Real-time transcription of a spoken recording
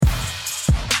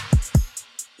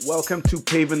Welcome to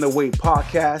Paving the Way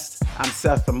podcast. I'm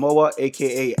Seth Amoa,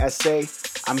 aka SA.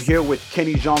 I'm here with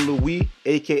Kenny Jean Louis,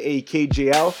 aka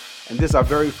KJL, and this is our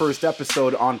very first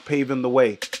episode on Paving the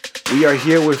Way. We are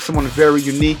here with someone very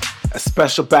unique, a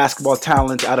special basketball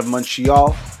talent out of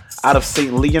Montreal, out of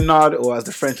Saint Leonard, or as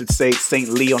the French would say, Saint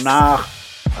Leonard,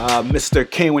 Mr.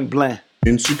 Kewin Blanc.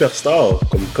 Une superstar.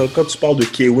 Comme quand tu parles de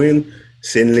Kewin,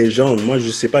 c'est une légende. Moi, je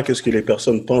ne sais pas ce que les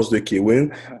personnes pensent de Kewin,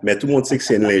 mais tout le monde sait que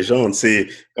c'est une légende. C'est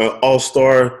un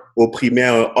All-Star au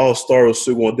primaire, un All-Star au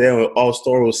secondaire, un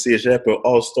All-Star au cégep, un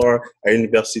All-Star à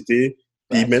l'université.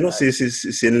 Puis maintenant, c'est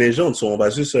une légende. On va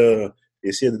juste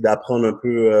essayer d'apprendre un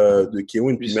peu de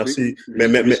Kewin. Puis merci.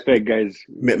 Respect, guys.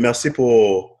 Merci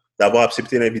d'avoir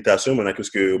accepté l'invitation. Maintenant, parce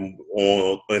que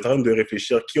on est en train de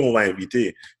réfléchir qui on va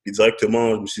inviter. Puis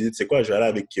directement, je me suis dit, tu sais quoi, je vais aller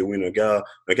avec Kewin, un gars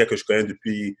que je connais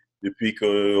depuis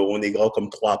qu'on est grand comme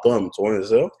 3 pommes, tu vois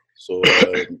ça? So,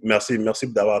 merci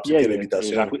d'avoir accepté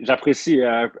l'invitation. J'apprécie.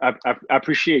 I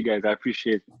appreciate, guys. I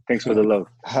appreciate. Thanks for the love.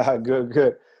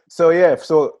 Good.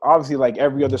 So obviously, like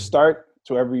every other start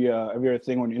to every other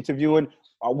thing when you're interviewing,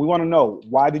 we want to know,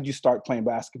 why did you start playing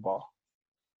basketball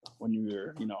when you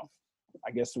were, I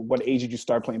guess, what age did you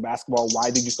start playing basketball? Why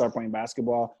did you start playing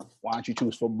basketball? Why don't you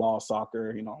choose football,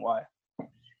 soccer? Why?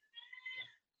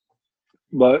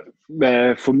 But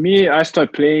for me, I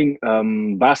started playing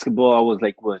basketball. I was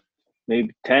like,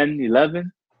 maybe 10,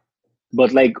 11.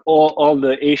 But like all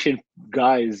the Asian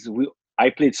guys, I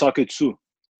played soccer too.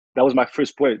 That was my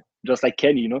first sport, just like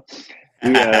Kenny,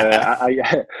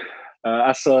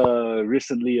 I saw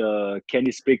recently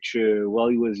Kenny's picture while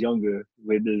he was younger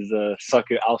with his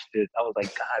soccer outfit. I was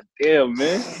like, God damn,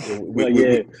 man!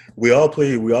 We all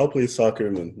play soccer,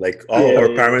 man. Like our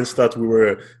parents thought we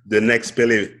were the next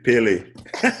Pele. Pele,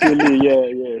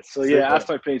 yeah. So I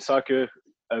started playing soccer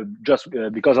just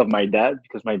because of my dad,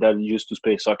 because my dad used to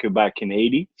play soccer back in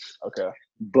 '80. Okay.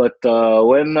 But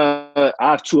when I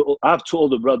have two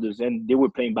older brothers, and they were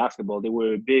playing basketball. They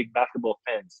were big basketball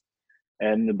fans.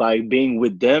 And by being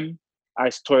with them, I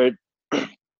started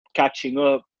catching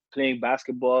up, playing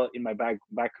basketball in my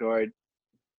backyard,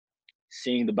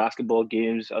 seeing the basketball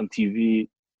games on TV,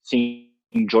 seeing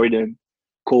Jordan,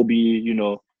 Kobe,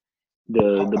 the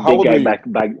big guy back.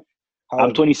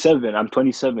 I'm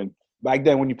 27. Back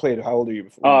then, when you played, how old are you?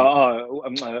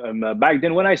 Back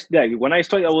then, when I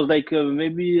started, I was like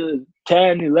maybe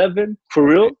 10, 11, for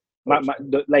real.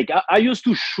 I used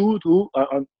to shoot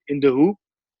in the hoop.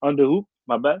 On the hoop,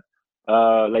 my bad.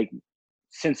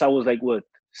 Since I was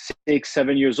 6,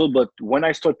 7 years old. But when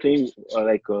I started playing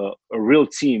a real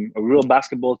team, a real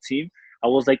basketball team, I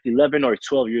was 11 or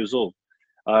 12 years old.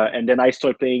 And then I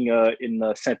started playing in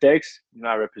Saint-Ex.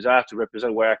 I have to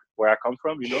represent where I come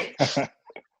from,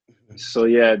 So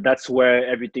that's where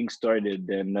everything started,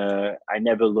 and I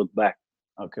never looked back.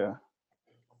 Okay.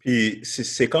 Puis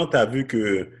c'est quand t'as vu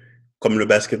que comme le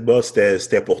basketball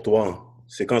c'était pour toi.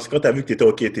 C'est quand tu as vu que tu étais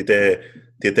OK, tu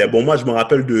étais bon. Moi, je me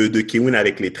rappelle de Kewin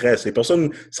avec les tresses. Les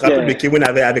personnes se rappellent de Kewin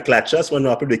avec la chasse. Moi, je me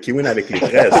rappelle de Kewin avec les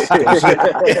tresses.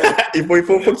 il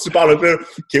faut que tu parles un peu.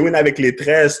 Kewin avec les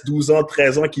tresses, 12 ans,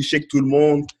 13 ans, qui shake tout le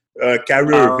monde.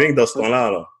 Kyrie Irving dans ce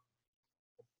temps-là. Là.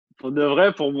 Pour de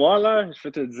vrai, pour moi, là, je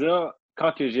peux te dire,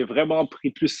 quand que j'ai vraiment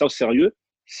pris plus ça au sérieux,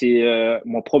 c'est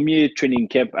mon premier training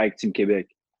camp avec Team Québec.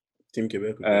 Team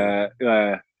Québec,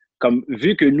 okay. Comme,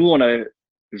 vu que nous, on a...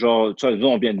 Genre, tu vois, nous,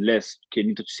 on vient de l'Est.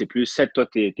 Kenny, toi, tu sais plus. Seth, toi,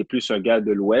 t'es plus un gars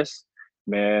de l'Ouest.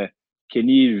 Mais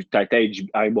Kenny, t'as été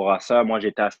à Iborassa. Moi,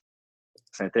 j'étais à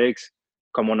Saint-Ex.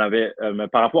 Comme on avait... mais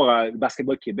par rapport à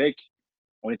Basketball Québec,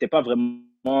 on n'était pas vraiment...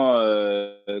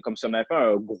 comme si on n'avait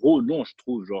pas un gros nom, je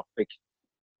trouve. Genre.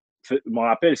 Je me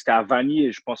rappelle, c'était à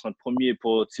Vanier, je pense, notre premier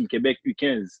pour Team Québec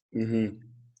U15. Mm-hmm.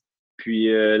 Puis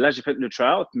là, j'ai fait le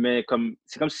tryout, mais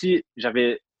c'est comme si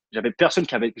j'avais personne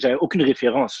j'avais aucune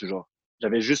référence, genre.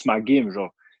 J'avais juste ma game,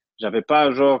 genre. J'avais pas,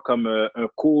 genre, comme un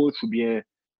coach ou bien...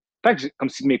 Pas que comme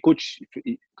si mes coachs,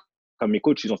 ils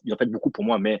ont fait beaucoup pour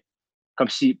moi, mais comme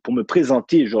si, pour me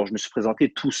présenter, genre, je me suis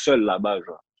présenté tout seul là-bas,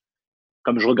 genre.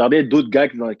 Comme je regardais d'autres gars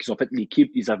qui ont fait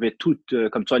l'équipe, ils avaient toutes,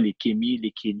 comme toi, les Kémy,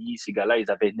 les Kenny, ces gars-là, ils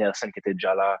avaient Nelson qui était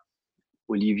déjà là,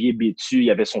 Olivier Bétu, il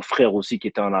y avait son frère aussi qui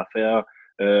était en affaires.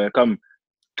 Comme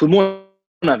tout le monde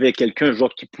avait quelqu'un,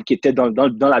 genre, qui était dans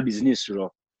la business,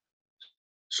 genre.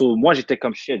 So, moi, j'étais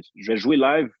comme shit. Je vais jouer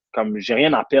live, comme j'ai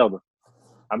rien à perdre.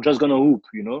 I'm just gonna hoop,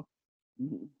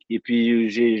 Et puis,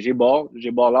 j'ai ball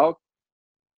out.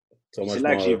 C'est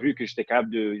là que j'ai vu que j'étais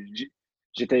capable de...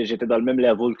 J'étais dans le même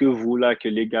level que vous, là, que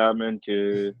les gars, man,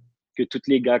 que tous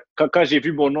les gars. Quand j'ai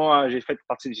vu mon nom, hein, j'étais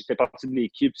partie de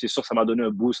l'équipe, c'est sûr que ça m'a donné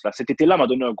un boost, là. Cet été-là m'a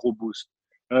donné un gros boost.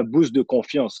 Un boost de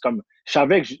confiance. Comme, je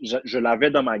savais que je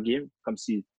l'avais dans ma game, comme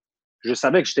si je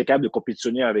savais que j'étais capable de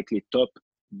compétitionner avec les tops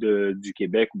du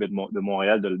Québec ou de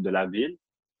Montréal, de la ville.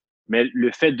 Mais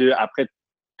le fait de, après,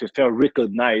 te faire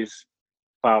recognize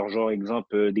par, genre,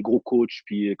 exemple, des gros coachs,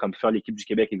 puis comme faire l'équipe du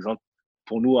Québec, exemple,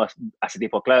 pour nous, à cette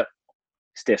époque-là,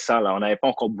 c'était ça, là. On n'avait pas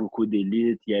encore beaucoup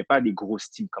d'élites, il n'y avait pas des grosses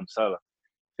teams comme ça, là.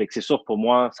 Fait que c'est sûr, pour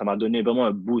moi, ça m'a donné vraiment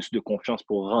un boost de confiance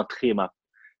pour rentrer ma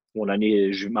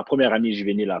première année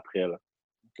juvénile après, là.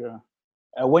 Okay.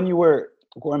 When you were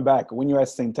going back, when you were at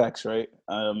St. Tex, right?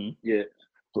 Yeah.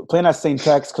 Playing at St.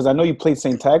 Tex, because I know you played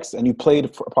St. Tex and you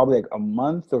played for probably like a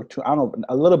month or two. I don't know,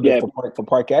 a little bit for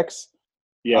Park X.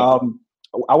 Yeah.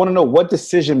 I want to know what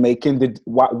decision making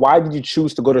why did you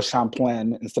choose to go to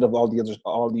Champlain instead of all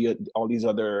these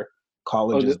other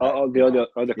colleges? All the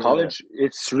other college.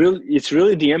 It's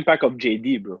really the impact of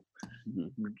JD, bro.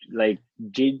 Mm-hmm. Like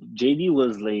JD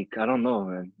was like, I don't know,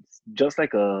 man. Just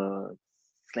like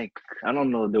I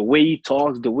don't know, the way he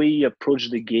talks, the way he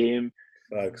approached the game.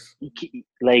 Facts.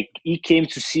 He came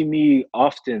to see me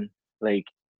often, like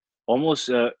almost.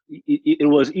 It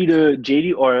was either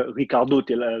JD or Ricardo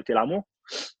Telamo.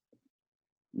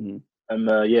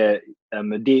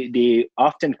 Mm-hmm. They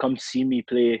often come see me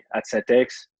play at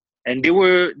CETEX, and they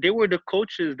were the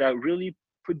coaches that really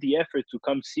put the effort to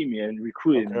come see me and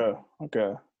recruit me.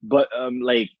 Okay. But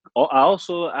I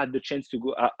also had the chance to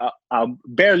go. I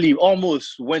barely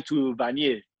almost went to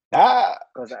Vanier.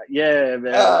 Cause man,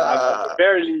 I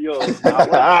barely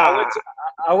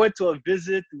I went to a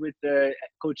visit with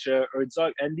Coach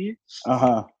Herzog Andy.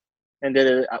 And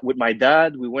then with my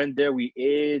dad, we went there. We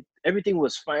ate. Everything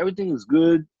was fine. Everything was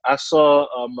good. I saw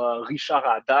Richard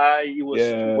Adai. He was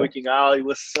working out. He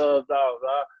was blah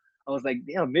blah. I was like,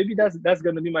 damn, maybe that's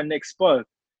gonna be my next spot.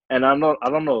 And I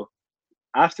don't know.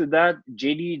 After that,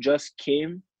 JD just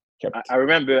came. I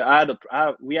remember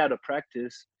we had a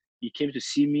practice. He came to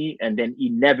see me, and then he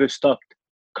never stopped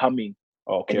coming.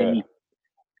 Okay.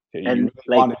 And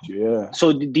like,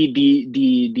 so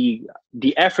the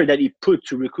effort that he put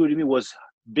to recruit me was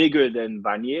bigger than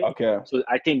Vanier. Okay. So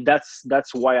I think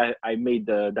that's why I made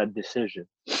that decision.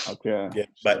 Okay. Yeah,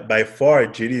 but by far,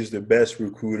 JD is the best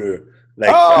recruiter.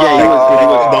 Like,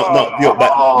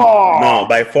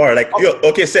 by far. Like,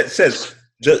 okay, says.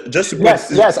 Just to put,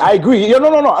 yes, I agree.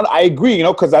 No, I agree. You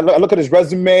know, because I look at his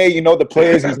resume. You know, the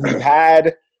players he's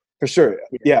had for sure.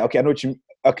 Yeah, okay, I know what you.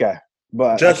 Okay,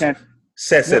 but just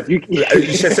says.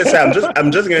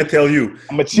 I'm just gonna tell you.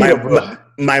 I'm a cheater, bro.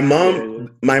 My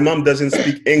mom doesn't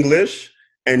speak English,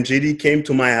 and JD came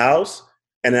to my house,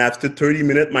 and after 30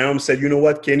 minutes, my mom said, "You know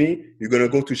what, Kenny, you're gonna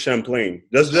go to Champlain."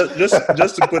 Just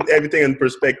to put everything in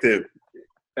perspective.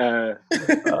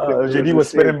 JD was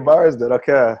spitting bars then,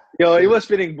 okay. Yo, he was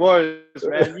spitting bars,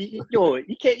 man. He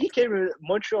came to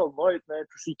Montreal North, man,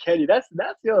 to see Kenny. That's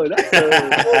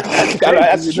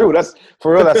true. That's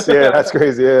for real. That's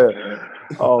crazy. Yeah.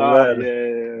 Oh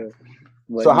man.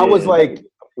 Yeah. So how was like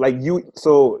you?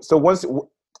 So once,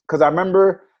 because I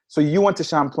remember. So you went to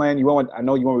Champlain. I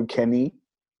know you went with Kenny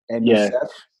and Youssef.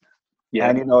 Yeah.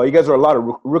 And you guys were a lot of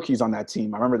rookies on that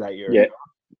team. I remember that year. Yeah.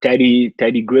 Teddy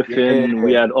Griffin. Yeah.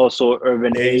 We had also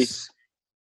Irvin Ace.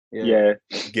 Yeah.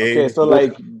 Okay, so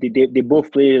they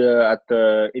both played at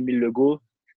the Émile Legault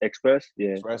Express.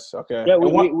 Yeah. Express. Okay. Yeah,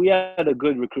 we had a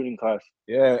good recruiting class.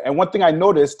 Yeah, and one thing I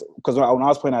noticed because when I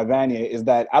was playing at Vanier is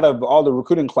that out of all the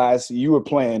recruiting class, you were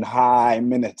playing high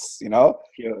minutes. You know.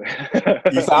 Yeah.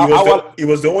 He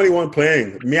was the only one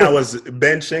playing. Me, I was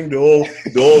benching the whole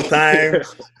time.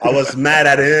 I was mad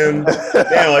at him.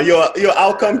 Damn, yo,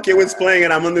 how come Kewin's playing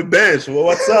and I'm on the bench? Well,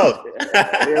 what's up?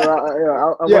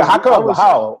 How come?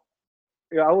 How?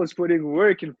 Yeah, I was putting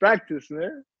work in practice,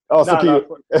 man. Oh,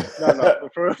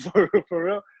 for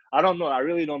real. I don't know. I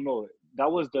really don't know. That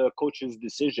was the coach's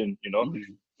decision, you know.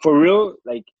 Mm-hmm. For real,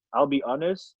 like I'll be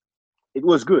honest, it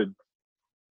was good.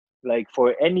 Like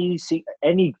for any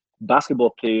basketball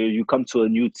player, you come to a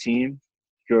new team,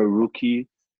 you're a rookie,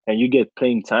 and you get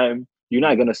playing time. You're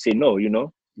not gonna say no, you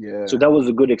know. Yeah. So that was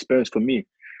a good experience for me.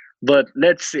 But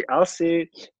I'll say,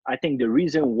 I think the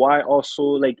reason why also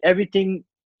like everything.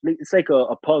 It's like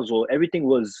a puzzle. Everything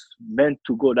was meant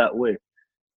to go that way.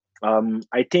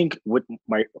 I think with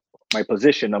my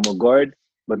position, I'm a guard,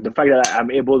 but the fact that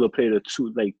I'm able to play the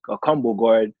two, like a combo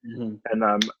guard, and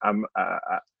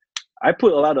I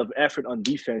put a lot of effort on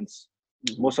defense.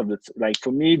 Most of like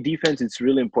for me, defense is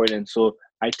really important. So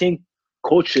I think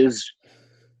coaches,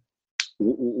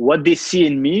 what they see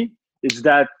in me is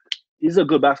that he's a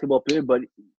good basketball player, but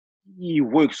he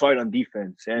works hard on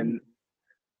defense and.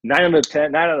 9 out of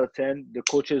 10, the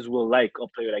coaches will like a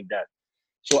player like that.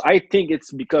 So I think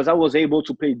it's because I was able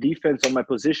to play defense on my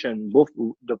position.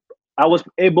 I was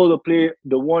able to play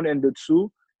the 1 and the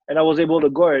 2 and I was able to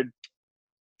guard.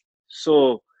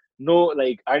 So no,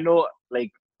 like I know,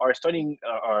 like our starting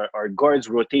our guards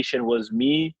rotation was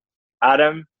me,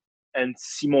 Adam, and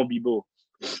Simon Bibo.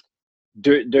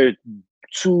 They're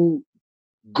two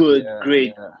good,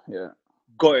 great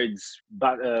guards,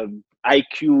 but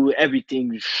IQ,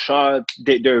 everything, shot.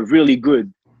 They're really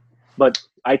good. But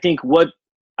I think what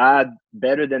I had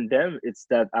better than them, it's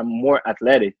that I'm more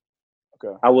athletic.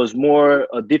 Okay. I was more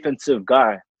a defensive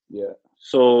guy. Yeah.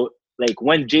 So like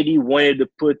when JD wanted to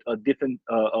put a different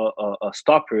a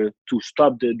stopper to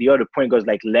stop the other point guards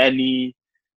like Lenny,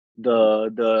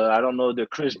 the I don't know, the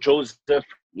Chris Joseph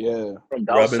Yeah. from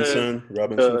Dawson,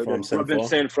 Robinson from the Saint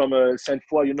Robinson from Saint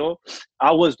Foy, you know,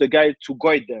 I was the guy to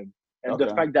guard them. And the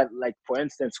Okay. fact that, like, for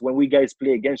instance, when we guys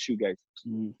play against you guys,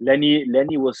 Mhm.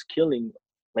 Lenny was killing.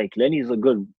 Like, Lenny's a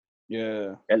good.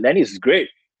 Yeah. And Lenny's great.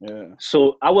 Yeah.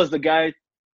 So I was the guy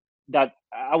that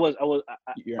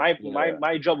Yeah.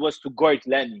 my job was to guard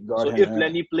Lenny. Guard So him, if yeah.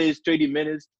 Lenny plays 30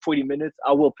 minutes, 40 minutes,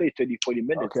 I will play 30, 40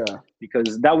 minutes. Okay.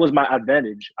 Because that was my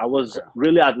advantage. I was Okay.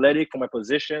 really athletic for my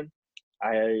position.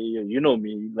 You know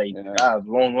me, like, Yeah. I have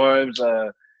long arms.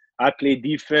 I play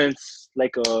defense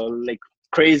like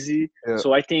crazy. Yeah.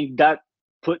 So I think that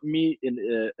put me in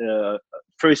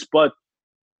first spot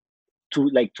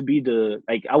to be the,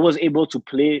 like, I was able to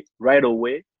play right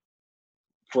away.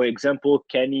 For example,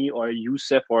 Kenny or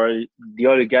Youssef or the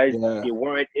other guys, Yeah. they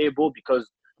weren't able because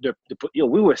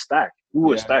we were stacked. We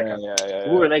were stacked. Yeah.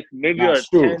 We were like maybe That's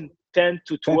true. 10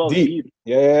 to 12 deep. deep.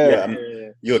 Yeah.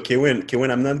 Yo, Kevin,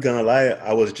 I'm not gonna lie,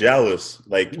 I was jealous.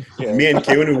 Like me and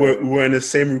Kevin, we were in the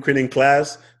same recruiting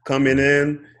class, coming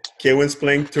in. Kevin's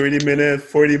playing 30 minutes,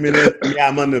 40 minutes. Me,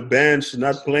 I'm on the bench,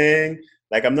 not playing.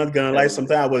 Like, I'm not gonna lie,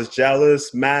 sometimes I was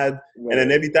jealous, mad. And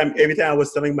then every time I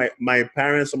was telling my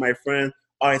parents or my friends,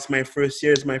 oh, it's my first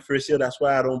year, that's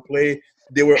why I don't play.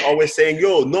 They were always saying,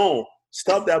 yo, no,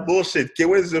 stop that bullshit.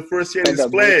 Kevin is the first year he's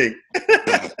playing.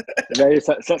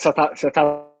 Ça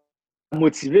t'a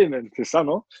motivé, man. C'est ça,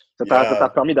 non? Ça t'a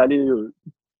permis d'aller.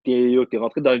 T'es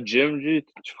rentré dans le gym,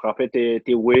 tu frappais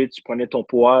tes weights, tu prenais ton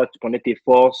poids, tu prenais tes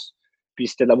forces, puis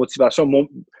c'était de la motivation.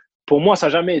 Pour moi, ça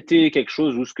n'a jamais été quelque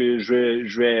chose où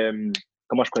je vais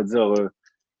comment je pourrais dire,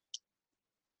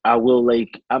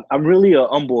 I'm really a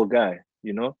humble guy,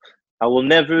 you know? I will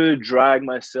never drag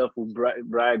myself or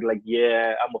brag like,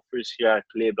 yeah, I'm a first year, I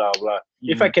play, blah, blah. Mm-hmm.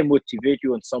 If I can motivate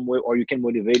you in some way or you can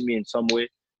motivate me in some way,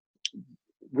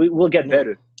 we'll get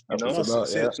better. You know?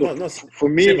 For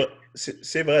me,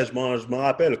 c'est vrai, je m'en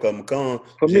rappelle, comme quand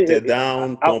j'étais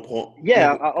down, I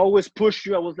always push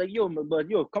you. I was like, yo,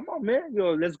 come on, man.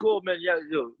 Yo, let's go, man. Yeah,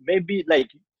 maybe,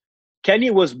 like, Kenny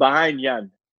was behind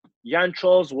Jan. Jan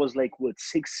Charles was like, what,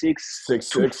 6'6",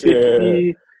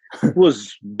 250.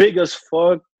 Was big as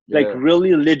fuck. Like,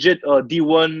 really legit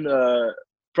D1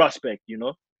 prospect, you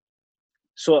know?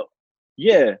 So,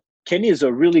 yeah. Kenny is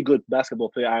a really good basketball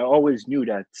player. I always knew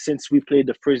that since we played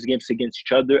the first games against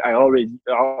each other. I always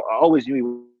knew he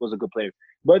was a good player.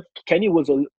 But Kenny we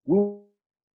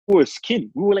were skinny.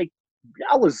 We were like,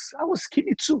 I was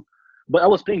skinny too. But I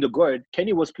was playing the guard.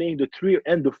 Kenny was playing the 3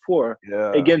 and the 4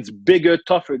 against bigger,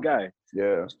 tougher guys.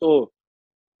 Yeah. So,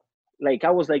 like, I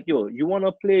was like, yo, you want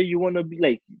to play? You want to be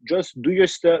like, just do your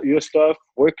stuff,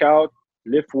 work out,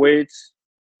 lift weights,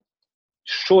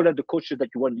 show that the coaches that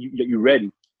you're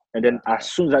ready. And then as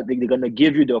soon as they're going to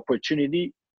give you the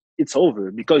opportunity, it's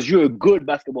over because you're a good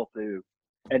basketball player.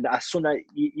 And as soon as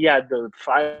he had the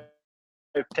 5,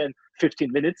 10,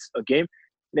 15 minutes a game,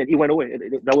 then he went away.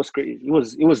 That was crazy.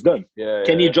 It was done.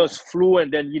 Kenny just flew and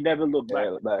then he never looked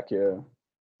back. So,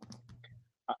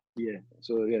 yeah.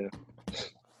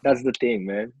 That's the thing,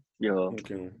 man. Yo.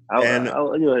 Okay.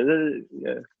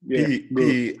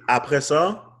 Puis après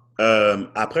ça,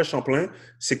 après Champlain,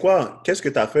 c'est quoi? Qu'est-ce que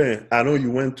tu as fait? I know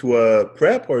you went to a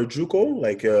prep or a JUCO.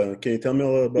 Like, can you tell me a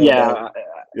little bit about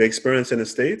your experience in the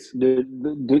States? The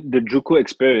JUCO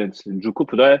experience. Le JUCO,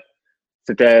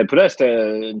 c'était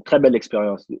une très belle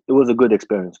expérience. It was a good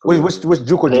experience. Wait, which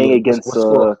JUCO playing against?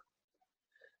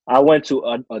 I went to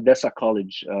Odessa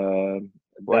College.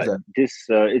 Where's that?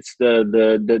 It's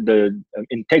the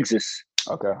in Texas.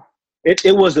 Okay.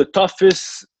 It was the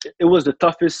toughest. It was the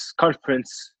toughest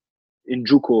conference in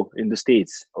JUCO in the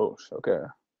States. Oh, okay.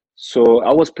 So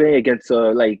I was playing against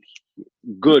like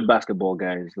good basketball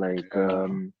guys. Like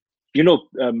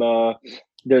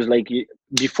there's like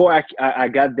before I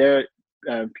got there,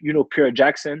 Pierre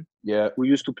Jackson. Yeah. Who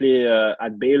used to play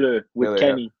at Baylor with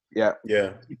Kenny. Yeah.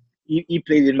 He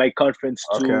played in my conference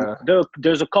too. Okay.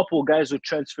 There's a couple of guys who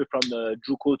transferred from the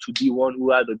JUCO to D1 who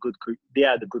had a good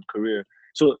career.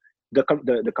 So the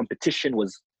competition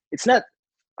was, it's not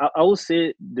I will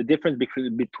say the difference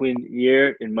between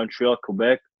here in Montreal,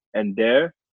 Quebec, and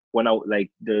there, when I like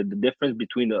the difference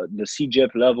between the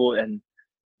CJEP level, and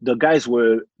the guys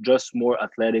were just more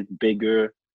athletic,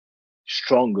 bigger,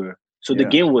 stronger. So the Yeah.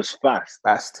 game was fast.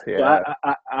 Fast. So Yeah.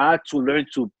 I had to learn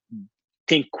to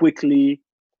think quickly,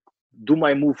 do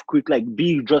my move quick, like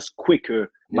be just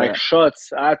quicker. My Yeah.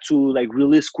 shots, I had to like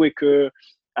release quicker.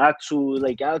 I had to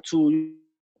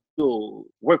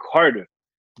work harder.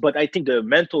 But I think the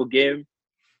mental game,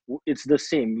 it's the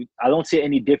same. I don't see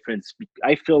any difference.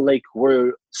 I feel like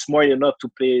we're smart enough to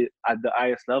play at the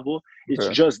highest level. It's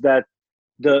Okay. just that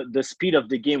the speed of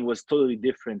the game was totally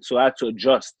different. So I had to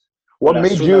adjust. What But as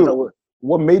made soon as I you was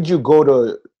what made you go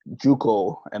to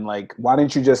JUCO, and like why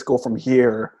didn't you just go from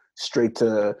here straight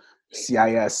to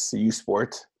CIS U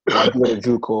Sport? Why go to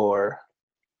JUCO or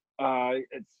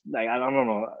it's like I don't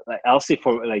know. Like I'll say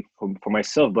for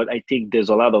myself, but I think there's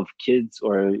a lot of kids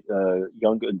or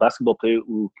young basketball players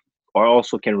who are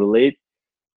also can relate.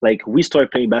 Like we started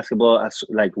playing basketball as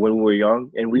like when we were young,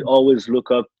 and we always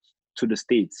look up to the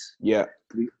states. yeah,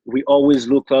 We always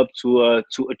look up to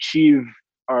achieve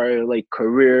our like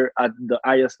career at the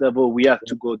highest level. We have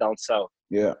to go down south.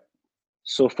 yeah,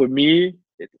 So for me,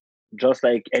 just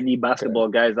like any okay. basketball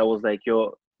guys, I was like,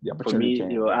 yo, The for opportunity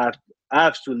me, came. I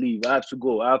have to leave. I have to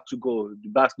go. I have to go.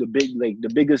 The big like the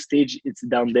biggest stage, it's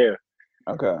down there.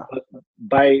 Okay.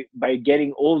 But by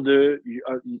getting older,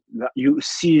 you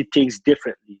see things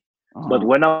differently. But Uh-huh.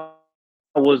 when I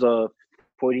was a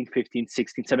 14, 15,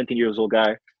 16, 17 years old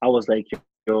guy, I was like,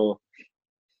 yo,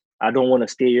 I don't want to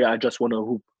stay here. I just want to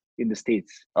hoop in the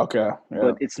States. Okay. Yeah.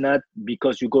 But it's not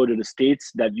because you go to the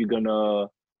States that you're gonna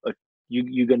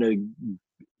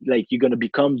like you're gonna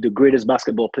become the greatest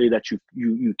basketball player that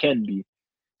you can be,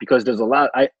 because there's a lot.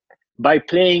 I By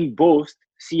playing both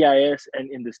CIS and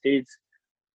in the States,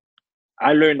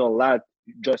 I learned a lot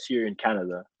just here in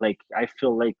Canada. Like I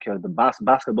feel like the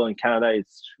basketball in Canada,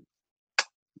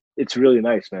 it's really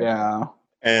nice, man. Yeah.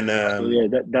 And So yeah,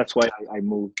 that's why I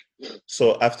moved.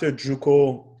 so after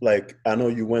JUCO, like I know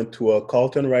you went to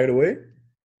Carleton right away.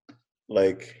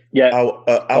 Like Yeah,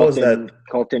 how was that?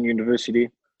 Carleton University.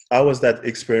 How was that You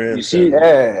experience? see, And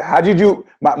Yeah. How did you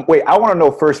wait, I want to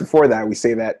know first before that we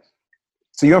say that.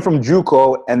 So you went from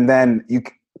JUCO and then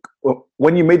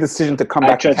when you made the decision to come I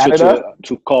back to transferred Canada.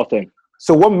 to Carleton.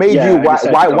 So what made you Yeah, I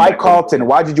decided to come why back home. Carleton?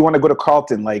 Why did you want to go to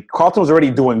Carleton? Like Carleton was already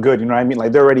doing good, you know what I mean?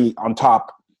 Like they're already on top.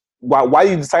 Why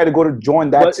you decided to go to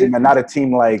join that But team and not a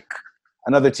team like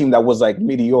another team that was like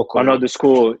mediocre? another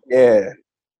school, Yeah.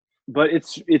 but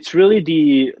it's really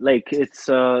the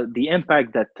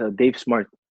impact that Dave Smart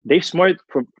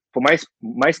from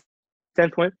my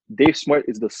standpoint, Dave Smart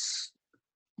is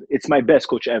it's my best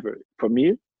coach ever for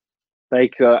me.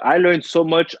 Like I learned so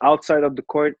much outside of the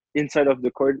court, inside of the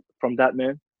court from that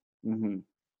man. Mm-hmm.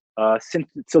 Since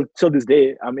till this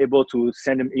day, I'm able to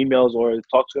send him emails or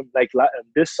talk to him. Like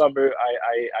this summer,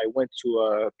 I went to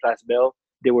Place Bell.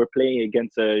 They were playing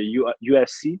against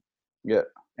USC, Yeah.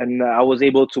 and I was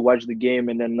able to watch the game.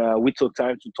 And then we took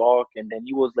time to talk. And then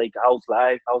he was like, "How's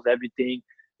life? How's everything?"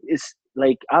 It's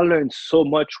like I learned so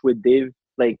much with Dave.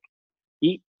 Like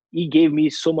he he gave me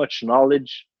so much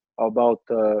knowledge about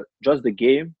just the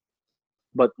game,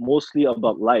 but mostly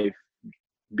about life.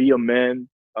 Be a man.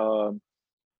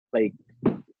 Like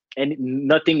and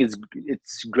nothing is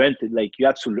it's granted. Like you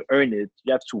have to earn it,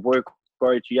 you have to work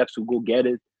hard, you have to go get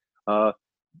it. uh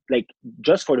like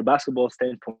just for the basketball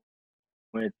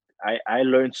standpoint, I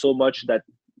learned so much that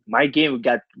my game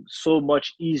got so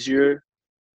much easier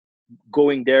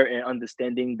going there and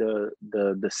understanding the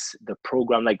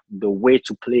program, like the way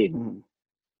to play. Mm-hmm.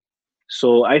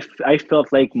 So I felt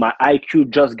like my IQ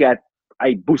just got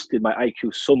I boosted my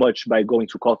IQ so much by going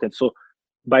to Carleton. So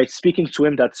by speaking to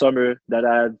him that summer that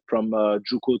I had from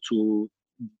JUCO to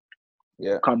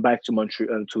Yeah. come back to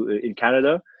Montreal in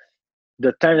Canada,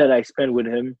 the time that I spent with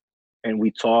him and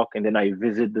we talk, and then I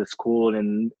visit the school,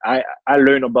 and I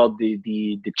learn about the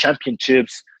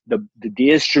championships, the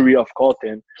history of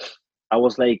Carleton. I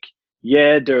was like,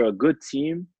 yeah, they're a good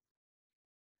team.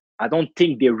 I don't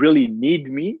think they really need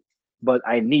me, but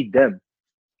I need them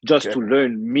just Okay. to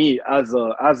learn me as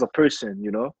a person,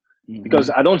 Mm-hmm. because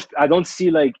I don't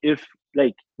see like if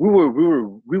like we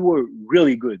were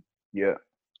really good. Yeah.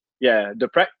 Yeah,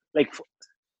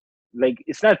 like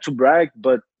it's not to brag,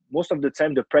 but most of the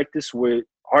time the practice were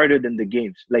harder than the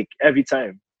games. Like every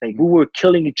time, like we were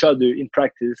killing each other in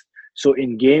practice. So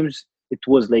in games, it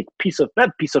was like not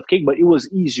piece of cake, but it was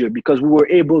easier because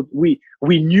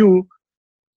we knew,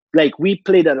 like we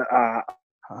played Yeah.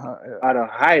 at a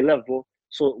high level.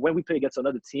 So when we play against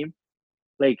another team,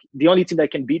 like the only team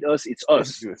that can beat us, it's It's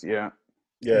us. good. Yeah.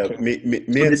 Yeah, Okay. me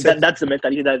So and Seth, that's the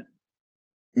mentality that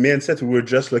we were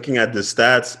just looking at the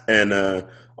stats and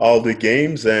all the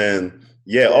games, and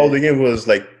yeah, all yeah, the game was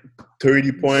like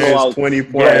 30 points, blowout. 20 Yeah,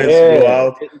 points, Yeah.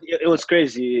 blowout. it was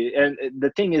crazy. And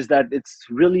the thing is that it's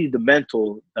really the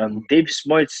mental. Dave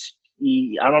Smart's,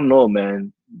 I don't know,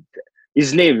 man.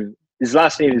 His name, his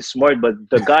last name is Smart, but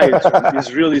the guy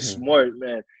is really smart,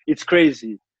 man. It's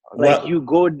crazy. Like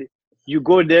What you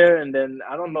go there, and then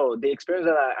I don't know the experience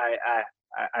that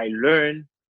I learned,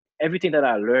 everything that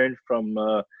I learned from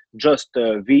just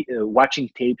watching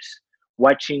tapes,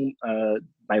 watching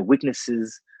my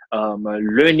weaknesses,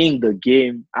 learning the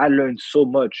game. I learned so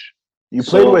much.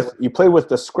 So You played with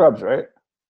the Scrubs, right?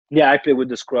 yeah, I play with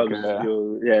the Scrubs.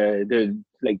 Okay. Yeah,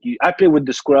 I play with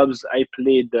the Scrubs. I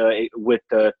played with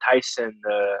Tyson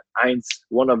Hines,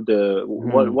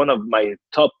 Mhm. one of my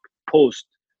top posts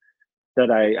that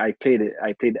I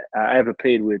ever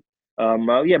played with.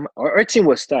 Yeah, our team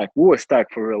was stacked. We were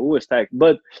stacked for real. We were stacked.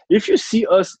 But if you see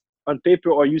us on paper,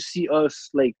 or you see us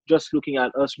like just looking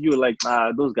at us, you're like,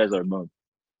 those guys are bum.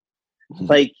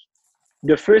 Like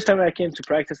the first time I came to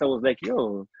practice, I was like,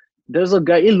 yo, there's a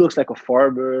guy, he looks like a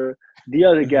farmer. The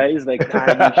other guy is like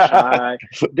kind of shy.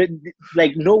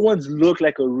 Like no one's looked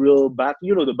like a real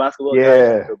the basketball guys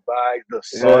with Yeah. the bags, the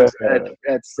Yeah. socks,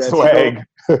 headsets, Swag.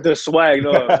 the swag.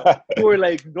 No, they were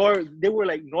like they were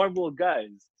like normal guys.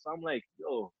 So I'm like,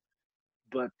 yo,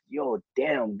 but yo,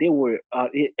 damn, they were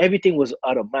everything was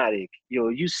automatic. Yo,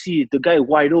 you see the guy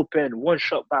wide open, one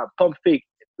shot, bam, pump fake,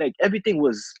 like everything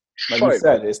was Like you sharp.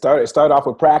 said, it started off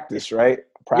with practice, right? Yeah,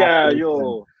 Practice and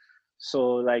yo. So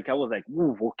like I was like,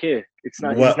 ooh, okay, it's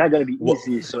not what gonna be what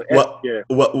easy. So what yeah,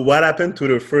 what happened to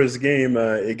the first game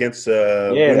against yeah,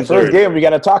 the first Windsor? game we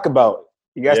got to talk about.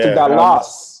 You guys took Yeah, that um,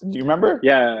 loss. Do you remember?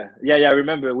 yeah. I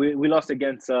remember we lost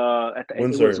against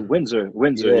it was Windsor.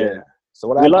 Windsor. Yeah. Yeah, So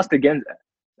what we happened? lost against.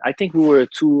 I think we were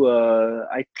too.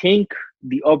 I think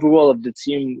the overall of the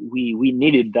team we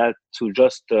needed that to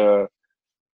just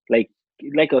like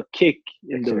like a kick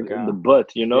Kick, in the huh? butt,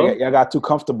 you know. Yeah, got too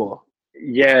comfortable.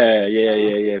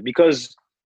 Yeah. Because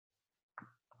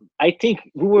I think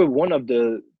we were one of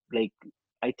the like.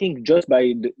 I think just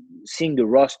by seeing the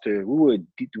roster, we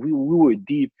were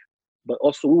deep, but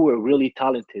also we were really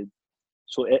talented.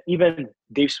 So even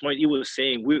Dave Smart, he was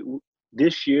saying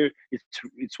this year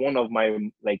it's one of my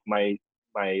my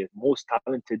most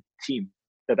talented team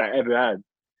that I ever had,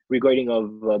 regarding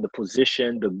of the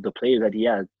position, the players that he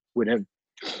had with him.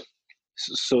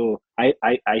 So I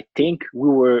think we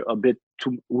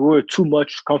were too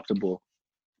much comfortable.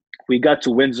 We got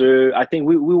to Windsor. I think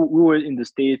we were in the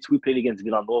States. We played against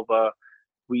Villanova.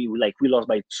 We lost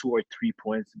by 2 or 3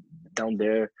 points down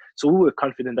there. So we were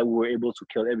confident that we were able to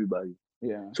kill everybody.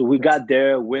 Yeah. So we got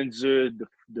there, Windsor,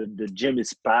 the gym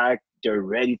is packed. They're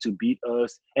ready to beat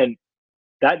us. And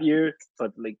that year,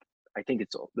 but like I think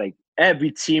it's like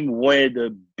every team wanted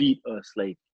to beat us.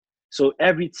 Like so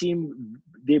every team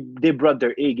they brought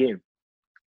their A game.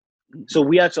 So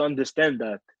we had to understand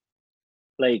that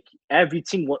like every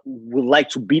team would like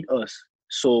to beat us.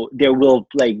 So they will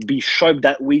like be sharp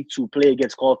that week to play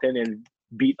against Carlton and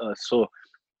beat us. So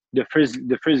the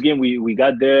first game we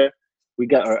got there, we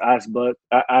got our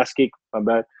ass kicked, my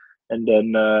bad, and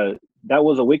then that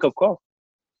was a wake up call.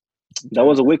 That Okay.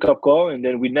 was a wake up call, and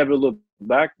then we never looked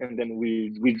back, and then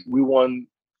we won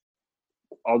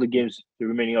all the games the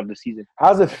remaining of the season. How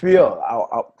does it feel?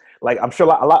 Like I'm sure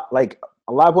a lot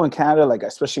of people in Canada, like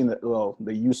especially in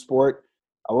the youth sport,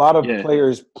 a lot of Yeah,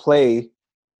 players play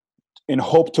in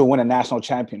hope to win a national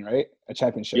champion, right? A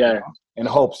championship, yeah. in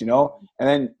hopes, And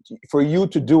then for you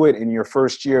to do it in your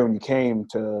first year when you came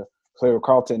to play with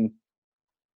Carlton,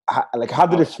 how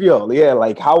did Oh, it feel? Yeah,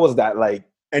 like how was that like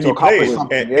And to he it accomplish played. was,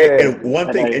 something? Yeah, And one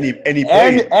and thing, I and he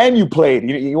played. and you played.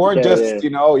 You weren't yeah. just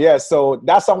yeah. So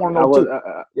that's what I want to I know was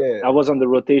too. Yeah. I was on the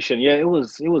rotation. Yeah, it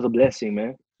was a blessing,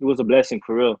 man. It was a blessing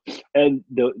for real. And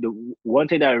the one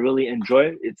thing that I really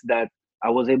enjoy is that I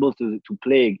was able to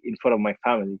play in front of my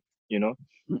family. You know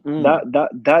Mm-mm.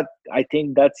 that I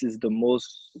think that is the most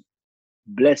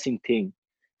blessing thing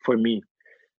for me.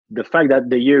 The fact that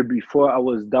the year before I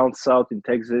was down south in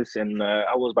Texas and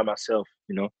I was by myself.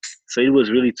 So it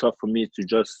was really tough for me to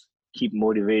just keep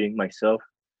motivating myself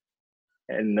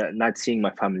and not seeing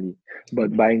my family.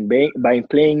 But by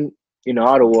playing in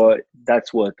Ottawa,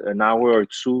 that's what an hour or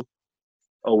two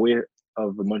away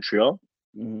of Montreal.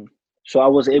 Mm-hmm. So I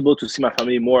was able to see my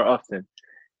family more often,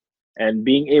 and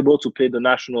being able to play the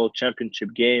national championship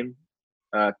game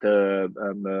at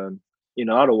the in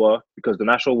Ottawa, because the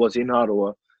national was in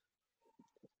Ottawa.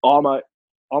 All my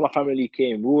all my family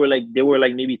came. They were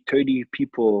like maybe 30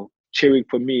 people cheering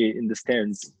for me in the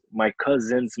stands. my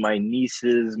cousins, my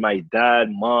nieces, my dad,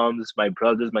 moms, my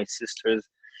brothers, my sisters.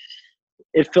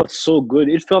 It felt so good.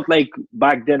 It felt like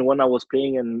back then when I was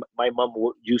playing and my mom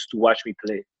used to watch me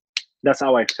play. That's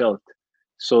how I felt.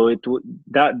 So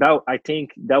that I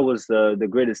think that was the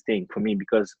greatest thing for me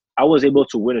because I was able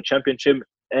to win a championship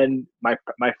and my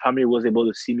family was able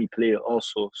to see me play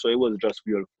also. So it was just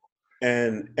beautiful.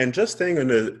 And just staying on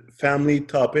the family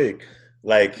topic,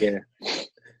 like Yeah.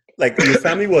 like your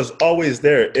family was always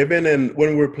there, even when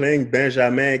we were playing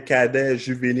Benjamin, Cadet,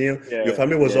 Juvenile. Your Yeah.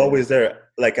 family was Yeah. always there.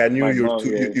 Like I knew My your mom. two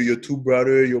Yeah. your two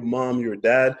brother, your mom, your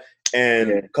dad, and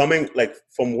Yeah. coming like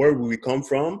from where we come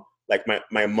from. Like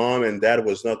my mom and dad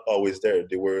was not always there.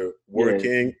 They were Yeah.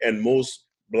 working, and most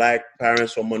Black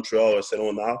parents from Montreal or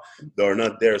Saint now they are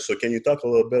not there. So can you talk a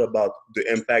little bit about the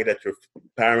impact that your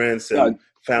parents Yeah. and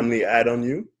family had on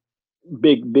you?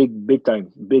 Big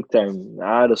time. Big time.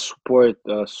 I had a support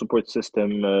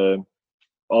system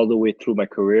all the way through my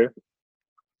career.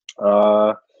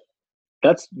 Uh,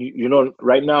 that's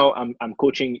right now I'm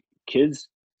coaching kids,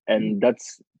 and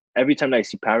that's every time I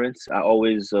see parents, I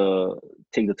always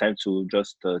take the time to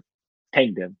just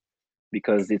thank them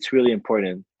because it's really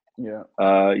important. Yeah.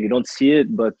 You don't see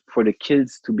it, but for the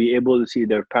kids to be able to see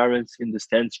their parents in the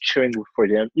stands cheering for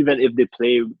them, even if they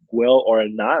play well or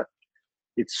not,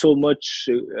 it's so much.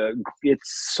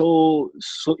 It's so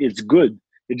it's good.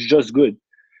 It's just good.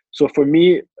 So for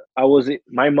me,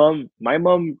 my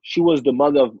mom, she was the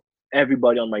mother of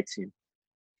everybody on my team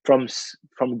from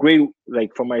grade,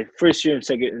 like from my first year in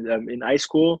second in high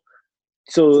school.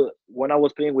 So when I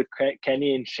was playing with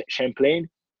Kenny in Champlain,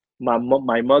 my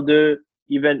mother,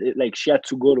 even like she had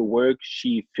to go to work,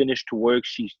 she finished to work,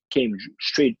 she came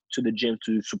straight to the gym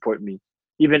to support me.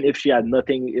 Even if she had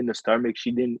nothing in the stomach,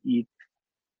 she didn't eat.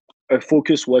 Her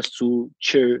focus was to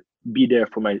be there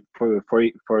for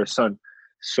her son.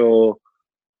 So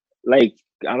like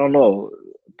I don't know,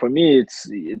 for me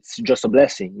it's just a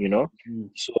blessing. Mm.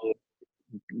 So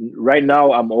right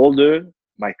now I'm older,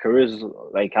 my career is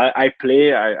like I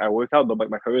play, I work out, but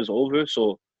my career is over.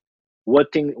 So one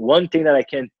thing that I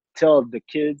can tell the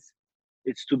kids,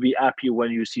 it's to be happy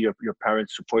when you see your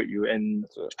parents support you, and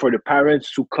That's it. for the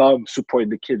parents to come support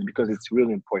the kids because it's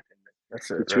really important. That's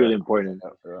it. It's Right. really important.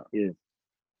 Yeah. Yeah.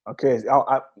 Okay.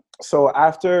 So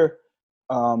after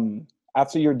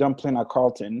you're done playing at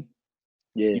Carleton,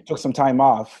 Yeah. you took some time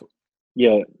off.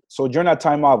 Yeah. So during that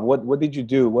time off, what did you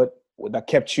do? What that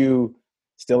kept you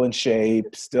still in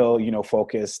shape, still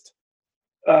focused?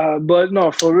 But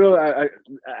no, for real,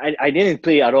 I didn't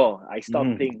play at all. I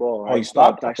stopped playing ball. Oh, you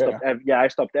stopped? I Okay. stopped. I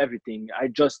stopped everything. I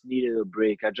just needed a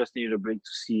break. I just needed a break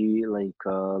to see like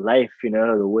life in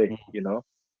another way.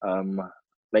 Um,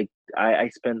 like I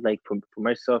spent like for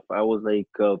myself, I was like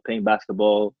playing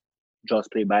basketball,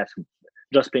 just playing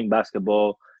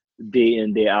basketball day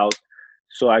in day out.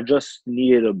 So I just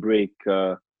needed a break.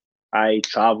 I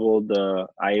traveled.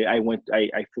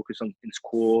 I focused on in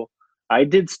school. I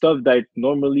did stuff that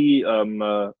normally,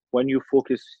 when you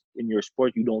focus in your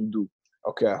sport, you don't do.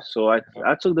 Okay. So I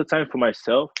took the time for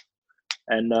myself,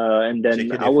 and then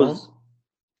Checker I des fonds? was.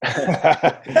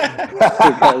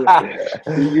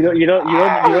 You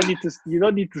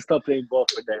don't need to stop playing ball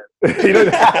for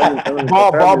that.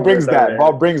 Ball brings that.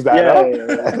 Ball brings that. Yeah, Huh? yeah,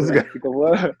 That's good.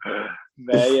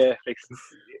 mais yeah,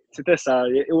 c'était ça.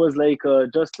 It was like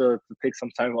just to take some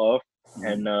time off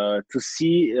and to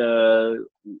see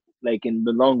like in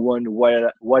the long run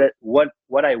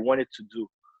what I wanted to do,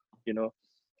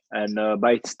 and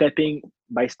by stepping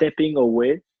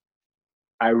away,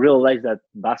 I realized that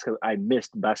I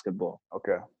missed basketball.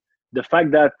 Okay. The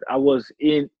fact that I was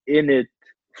in it,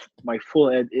 my full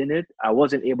head in it, I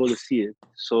wasn't able to see it.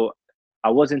 So I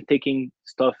wasn't taking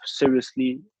stuff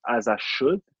seriously as I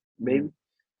should, maybe.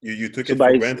 You took So it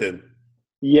for granted.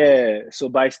 yeah, so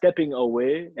by stepping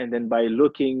away and then by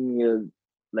looking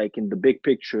like in the big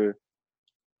picture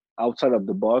outside of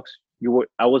the box,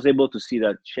 I was able to see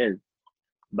that shit.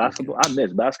 Basketball, I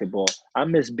miss basketball. I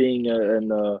miss being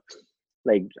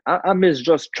like I miss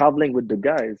just traveling with the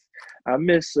guys. I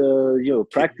miss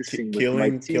practicing with my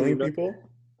team. Killing people?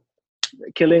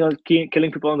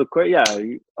 Killing people on the court. Yeah,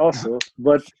 also,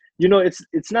 but it's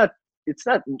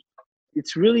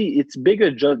bigger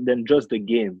than just the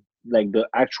game, like the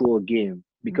actual game,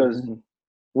 because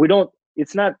we don't.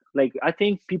 It's not like I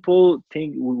think people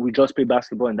think we just play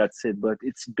basketball and that's it, but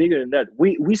it's bigger than that.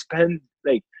 We spend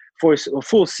like for a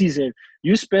full season,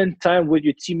 you spend time with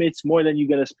your teammates more than you're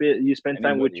gonna spend. You spend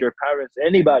time with your parents,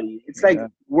 anybody. It's like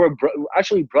we're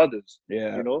actually brothers.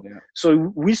 Yeah.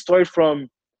 So we start from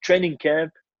training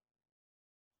camp,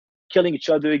 killing each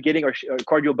other, getting our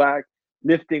cardio back,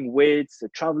 lifting weights,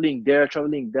 traveling there,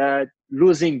 traveling that,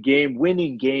 losing game,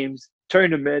 winning games,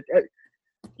 tournament.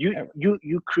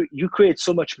 You create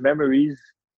so much memories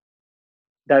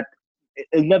that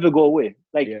it'll never go away.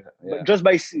 Like but just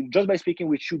by speaking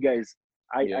with you guys,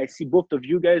 I see both of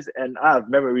you guys and I have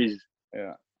memories.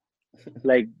 Yeah.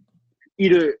 Like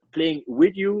either playing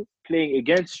with you, playing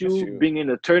against you, being in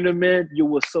a tournament, you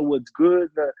were so what's good,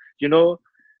 you know.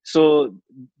 So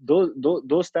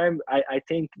those times, I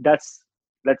think that's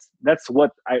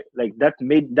what I like. That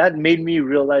made me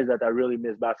realize that I really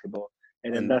miss basketball,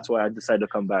 and then that's why I decided to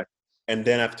come back. And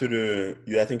then after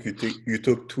I think you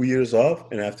took 2 years off,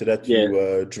 and after that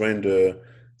you joined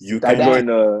UCAM. I joined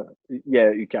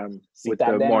UCAM with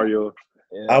Mario.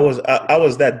 Yeah. I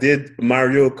was that. Did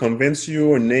Mario convince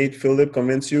you or Nate Phillip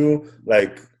convince you?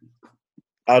 Like,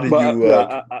 how did you?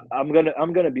 I'm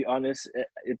gonna be honest.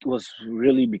 It was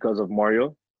really because of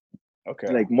Mario.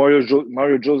 Okay. Like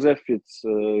Mario Joseph, it's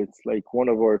like one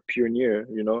of our pioneer.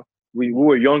 You know, we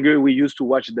were younger. We used to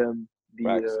watch them.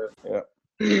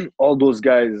 All those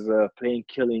guys playing,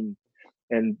 killing,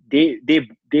 and they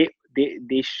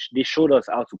showed us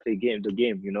how to play the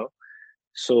game. You know.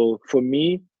 So for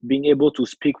me, being able to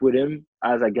speak with him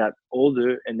as I got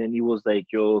older, and then he was like,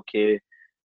 "Yo, okay,"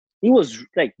 he was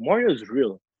like, "Mario's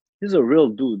real. He's a real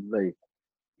dude. Like,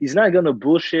 he's not gonna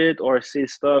bullshit or say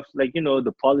stuff like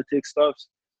the politics stuff."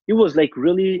 He was like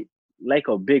really like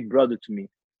a big brother to me.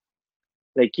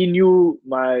 Like he knew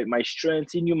my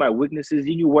strengths, he knew my weaknesses,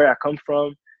 he knew where I come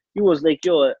from. He was like,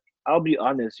 "Yo, I'll be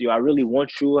honest, I really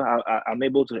want you. I'm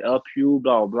able to help you,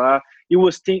 blah blah." He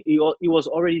was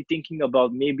already thinking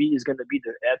about maybe he's gonna be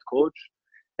the head coach,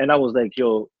 and I was like,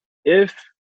 "Yo, if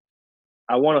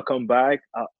I want to come back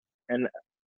and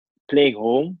playing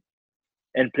home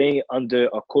and playing under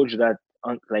a coach that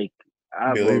like I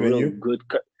have a real good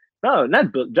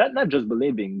not just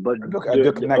believing, but a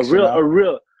good connection,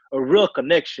 a real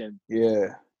connection.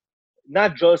 Yeah,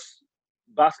 not just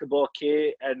basketball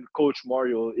K and Coach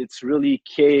Mario. It's really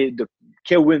Kevin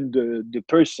the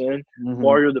person,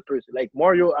 Mario the person. Like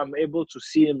Mario, I'm able to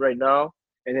see him right now,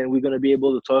 and then we're gonna be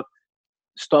able to talk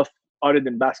stuff other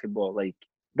than basketball. Like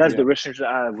that's the relationship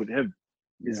I have with him.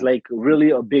 He's like really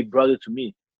a big brother to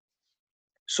me.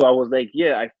 So I was like,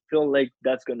 I feel like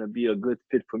that's gonna be a good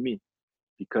fit for me,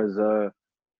 because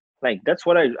like that's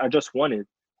what I just wanted.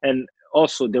 And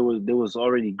also there was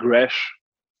already Gresh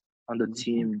on the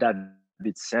team,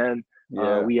 David Sen.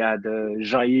 We had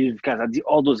Jean-Yves Kazadi,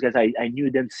 all those guys. I knew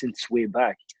them since way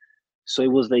back. So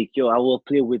it was like, yo, I will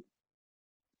play with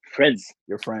friends.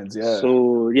 Your friends,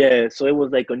 So so it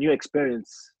was like a new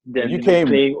experience. Then you came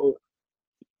playing.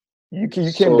 You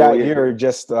came that year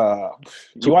just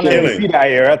you won MVP that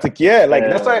year. I think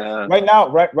that's why right now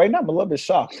I'm a little bit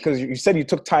shocked because you said you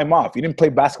took time off. You didn't play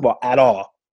basketball at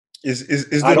all. Is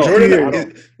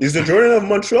the Jordan of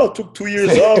Montreal took 2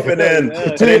 years off and then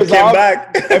came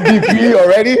back MVP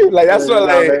already? Like that's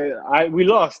what we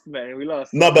lost, man. We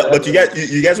lost. No, but you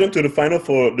guys went to the final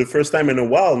for the first time in a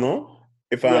while, no?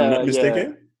 If I'm not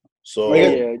mistaken. So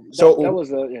that was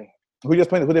Who they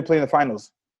play in the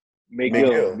finals?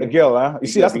 McGill, huh? You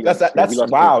see,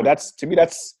 that's wow. That's to me.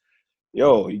 That's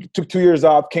you took 2 years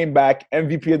off, came back,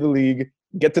 MVP of the league,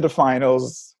 get to the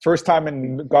finals, first time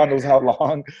in God knows how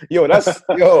long. That's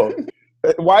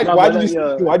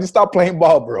Why'd you stop playing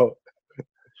ball, bro?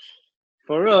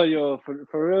 For real,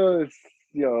 for real, it's,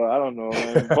 I don't know,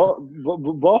 man.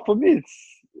 Ball for me, it's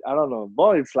I don't know.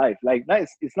 Ball is life. Like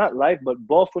nice, it's not life, but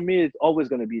ball for me is always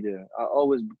gonna be there. I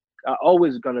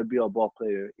always gonna be a ball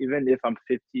player, even if I'm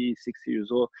 50, 60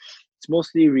 years old. It's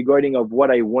mostly regarding of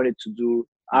what I wanted to do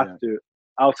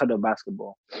outside of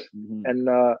basketball. And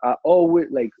I always,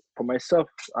 like, for myself,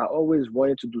 I always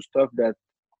wanted to do stuff that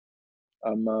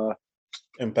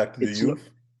impacted the youth.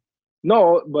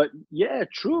 No, but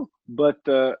true. But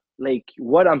like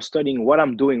what I'm studying, what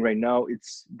I'm doing right now,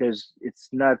 it's the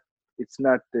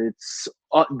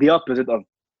opposite of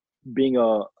being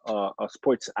a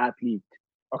sports athlete.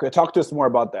 Okay, talk to us more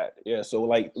about that. Yeah, so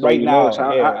like right now,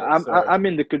 I'm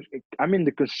in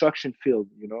the construction field.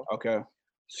 Okay.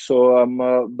 So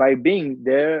by being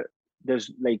there, there's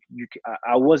like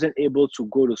I wasn't able to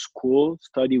go to school,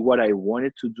 study what I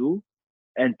wanted to do,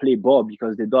 and play ball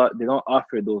because they don't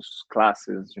offer those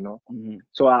classes.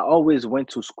 So I always went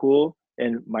to school,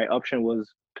 and my option was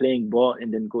playing ball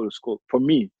and then go to school for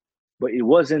me, but it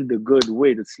wasn't the good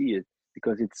way to see it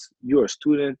because you're a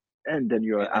student. And then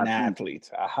you're an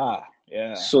athlete. Aha.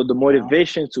 Yeah. So the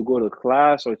motivation to go to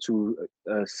class or to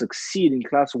succeed in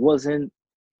class wasn't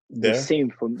the same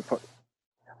for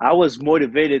I was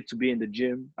motivated to be in the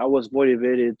gym. I was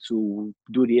motivated to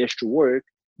do the extra work,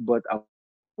 but I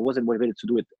wasn't motivated to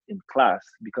do it in class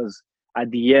because at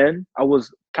the end I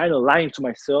was kind of lying to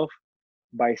myself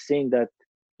by saying that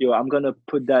I'm gonna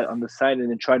put that on the side and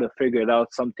then try to figure it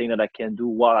out something that I can do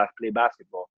while I play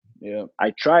basketball. Yeah.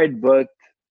 I tried, but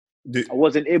I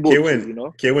wasn't able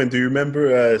to. Kevin, do you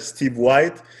remember Steve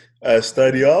White,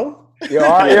 Study Hall?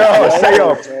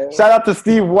 Shout out to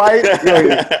Steve White.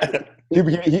 He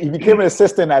became an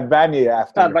assistant at Vanier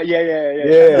after. But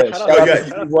yeah. Shout out to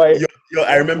Steve White.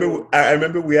 I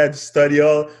remember we had Study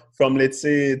Hall from, let's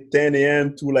say, 10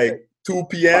 a.m. to like 2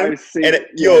 p.m. 5, 6,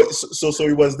 and so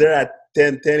he was there at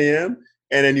 10 a.m.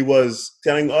 and then he was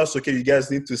telling us, okay, you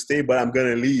guys need to stay, but I'm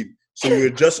gonna leave. So we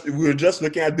were just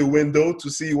looking at the window to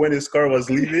see when his car was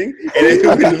leaving, and then he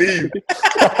would leave.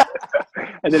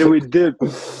 And then we did.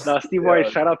 Now, Steve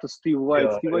White, shout out to Steve White.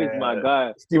 Steve White is my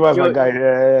guy. Steve White's my guy.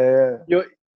 Yeah.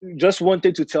 Just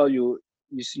wanted to tell you.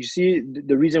 You see,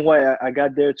 the reason why I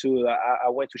got there I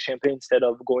went to Champaign instead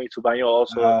of going to Bagnon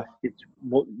also. It's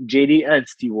JD and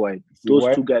Steve White.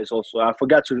 Those two guys also. I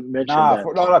forgot to mention that.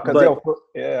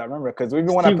 I remember. Because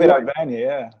even when I played at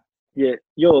Vanier, Yeah,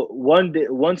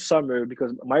 one summer,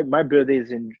 because my birthday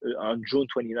is on June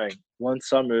 29th. One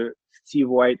summer, Steve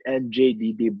White and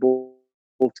JD, they both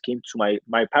came to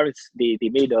my parents. They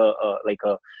made a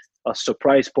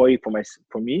surprise party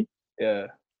for me. Yeah,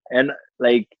 and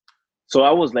so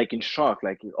I was in shock.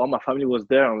 All my family was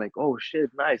there. I'm like, oh shit,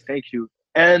 nice, thank you.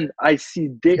 And I see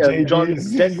John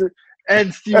Denver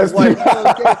and Steve White.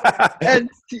 And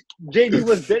JD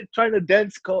was trying to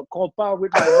dance compound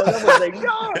with my mother. I was like,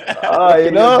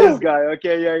 this guy.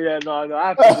 Okay, no, I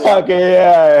have to do it.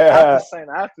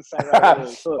 I have to sign.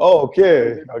 So,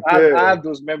 I have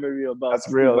those memories about that's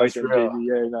Steve real. White That's and real.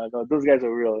 JD. Yeah, those guys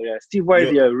are real. Yeah, Steve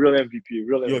White, real MVP.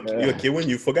 Real MVP. Okay, when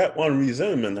you forgot one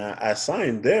reason, man, I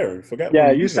signed there. You forgot. Yeah,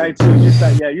 one you reason. signed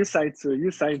too.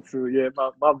 You signed too. Yeah,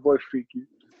 my boy Freaky.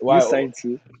 Wow. You signed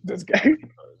too. This guy.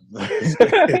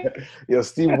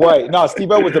 Steve White. No, Steve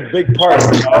White was a big part.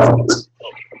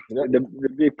 The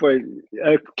big part.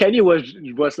 Kenny was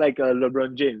like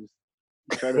LeBron James.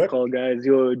 Trying to call guys,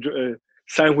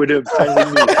 sign with him, sign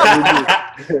with me.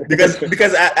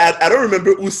 because I don't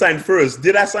remember who signed first.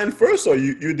 Did I sign first or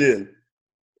you did?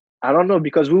 I don't know,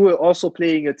 because we were also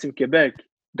playing at Team Quebec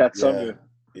that summer.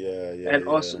 Yeah. And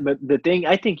also, but the thing,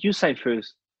 I think you signed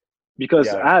first because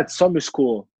I had summer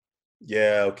school.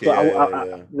 Yeah, okay. So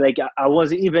I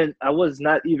was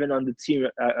not even on the team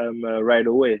right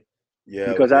away. Yeah,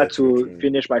 because I had to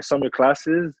finish my summer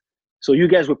classes. So you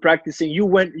guys were practicing. You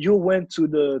went to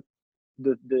the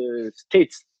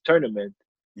States tournament.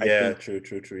 Yeah, true.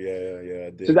 Yeah.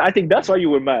 I did. So I think that's why you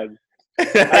were mad. I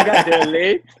got there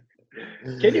late.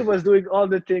 Kenny was doing all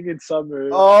the thing in summer.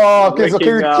 Oh, okay. So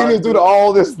Kenny was doing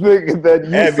all this thing, and then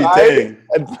you everything.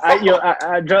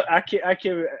 I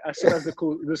came as soon as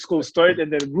the school started,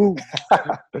 and then boom.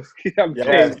 I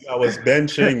was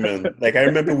benching, man. I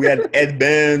remember we had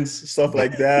headbands, stuff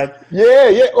like that.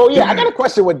 Yeah. Oh, yeah. I got a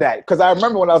question with that, because I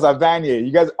remember when I was at Vanier,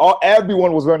 you guys,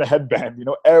 everyone was wearing a headband.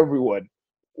 Everyone.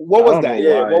 What was that?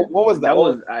 Yeah. What was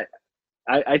that?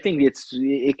 I think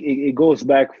it goes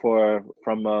back from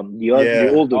the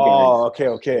older guys. Oh, okay.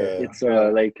 It's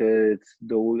it's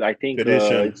the I think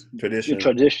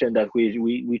tradition that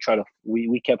we try to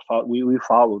we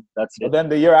followed. That's it. But then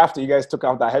the year after, you guys took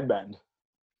out that headband.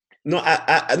 No,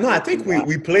 I think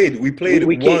we played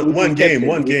one game.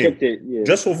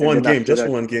 Just for one game. Just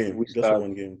for one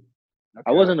game.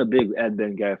 I wasn't a big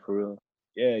headband guy for real.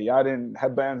 Yeah, y'all didn't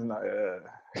headbands.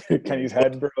 Kenny's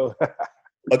head, bro.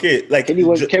 Okay,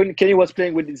 Kenny was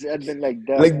playing with his headband like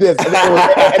that, like this, and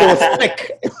it was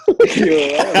thick.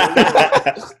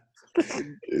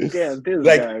 Damn, this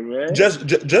guy, man.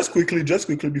 Just quickly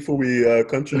before we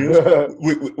continue,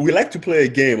 we like to play a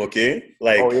game, okay?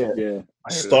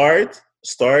 Start,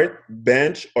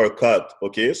 bench, or cut.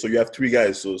 Okay, so you have 3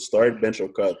 guys, so start, bench, or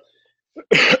cut.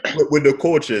 with the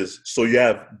coaches, so you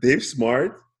have Dave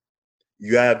Smart,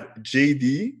 you have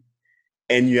JD,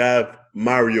 and you have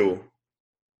Mario.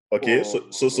 Okay, so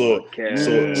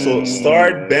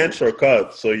start, bench, or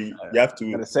cut. So you have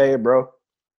to. Gotta say it, bro.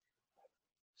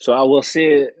 So I will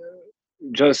say,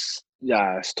 just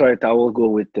start. I will go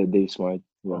with Dave Smart.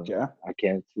 Okay. I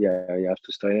can't. Yeah, you have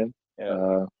to start him.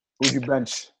 Yeah. Who'd you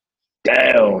bench?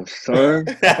 Damn, son.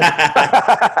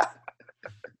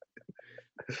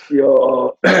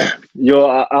 Yo,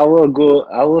 I will go.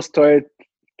 I will start.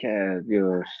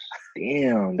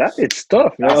 Damn, it's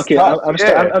tough, man. Okay, tough.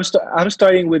 I'm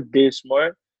starting with Dave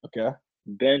Smart. Okay.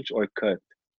 Bench or cut?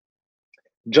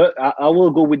 I will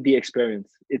go with the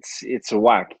experience. It's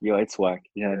whack. It's whack.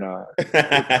 Yeah, no.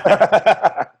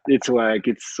 It's whack.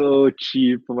 It's so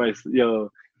cheap for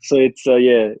So it's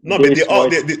yeah. No, but Dave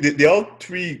Smart. they all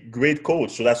three great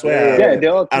coaches, so that's why Yeah,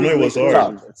 they're all I know three it was great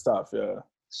hard. coaches. It's tough, yeah.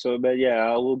 So, but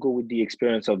yeah, I will go with the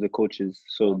experience of the coaches.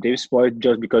 So Dave Smart,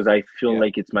 just because I feel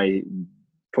like it's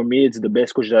for me, it's the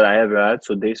best coach that I ever had.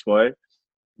 So Dave Smart,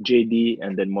 JD,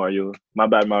 and then Mario. My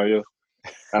bad, Mario.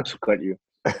 I have to cut you.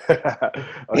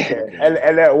 Okay, and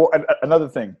another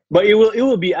thing. But it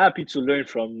will be happy to learn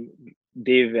from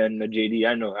Dave and JD.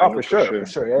 I know. For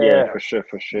sure. Yeah, for sure.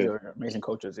 You're amazing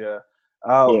coaches, yeah.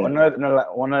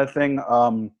 Yeah. One other thing,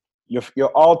 your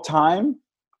all time,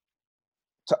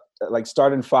 like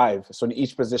starting five. So in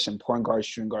each position, point guard,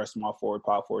 shooting guard, small forward,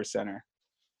 power forward, center.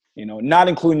 You know, not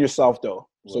including yourself though.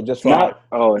 So just five.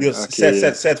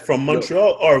 Set from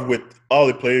Montreal or with all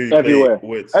the players you everywhere. play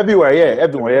with? Everywhere, yeah.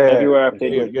 Everywhere I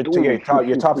played.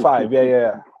 Your top five,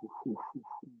 yeah.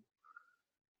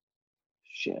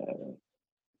 Shit.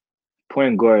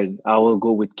 Point guard, I will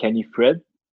go with Kenny Fred.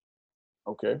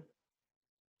 Okay.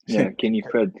 Yeah, Kenny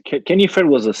Fred. Kenny Fred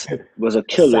was a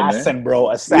killer, assassin, man. bro.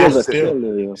 Assassin. He was a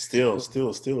killer, yo. Still. Yo,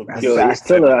 he's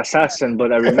still an assassin,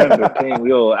 but I remember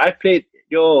playing. I played.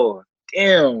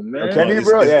 Damn, man. Kenny,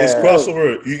 bro. It's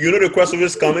crossover. You know the crossover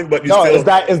is coming, but you still. Is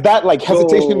that like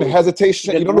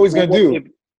hesitation? You don't know what he's gonna do.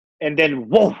 And then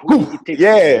whoa,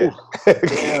 yeah.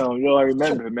 Damn, I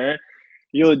remember, man.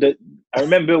 I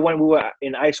remember when we were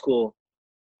in high school,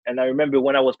 and I remember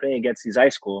when I was playing against his high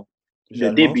school.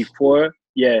 The day before,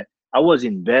 I was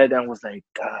in bed and was like,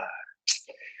 God,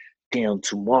 damn,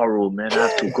 tomorrow, man, I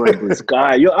have to guard this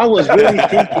guy. I was really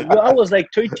thinking. I was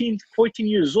like 13, 14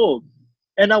 years old,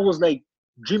 and I was like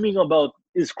dreaming about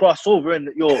his crossover, and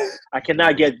I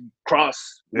cannot get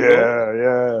cross.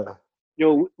 Yeah.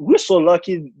 We're so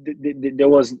lucky. There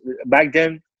was back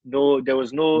then. No, there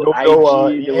was no IG.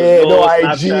 No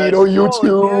IG, no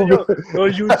YouTube. No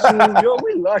YouTube.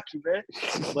 We're lucky, man.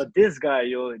 But this guy,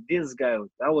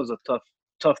 that was a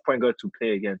tough point guard to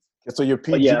play against. So you're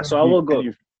PG. So I will go.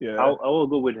 I will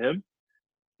go with him.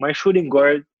 My shooting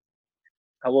guard,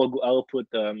 I will put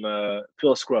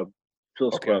Phil Scrub.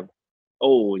 Scrub.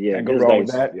 Oh yeah, this guy's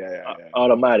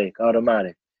automatic.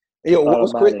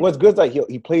 What's good is like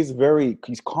he plays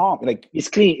he's calm. Like he's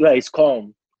clean. Yeah, he's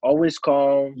calm. Always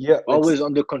calm. Yeah. Always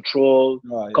under control.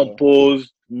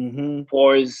 Composed.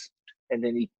 Poised. And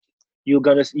then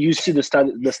you see the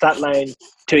stat line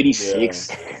 36,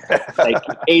 like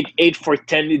 8 for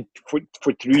 10 for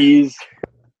threes.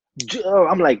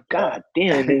 I'm like, God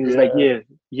damn. And he's like,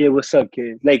 yeah, what's up,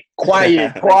 kid? Like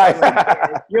quiet.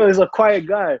 He's a quiet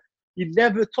guy. He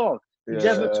never talked. He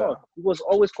was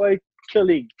always quiet,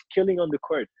 killing on the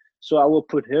court. So I will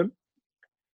put him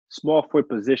small forward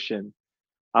position.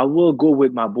 I will go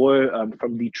with my boy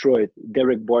from Detroit,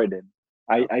 Derek Borden.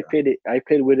 I played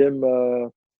with him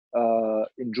in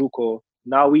JUCO.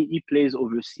 Now he plays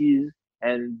overseas,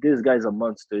 and this guy's a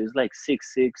monster. He's like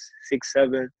 6'6",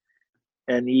 6'7",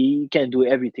 and he can do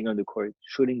everything on the court: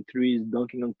 shooting threes,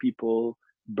 dunking on people,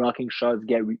 blocking shots,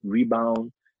 get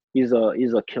rebound. He's a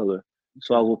killer.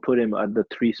 So I will put him at the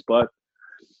 3 spot.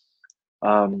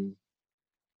 4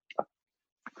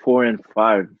 and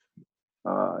 5.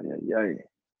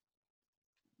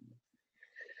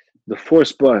 The 4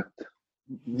 spot.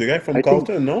 The guy from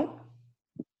Carlton, no?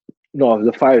 No,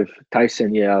 the 5.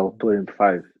 Tyson, I'll put him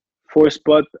 5. 4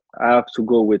 spot, I have to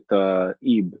go with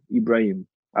Ibrahim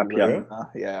Apia.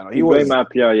 Ibrahim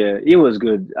Apia, he was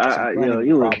good.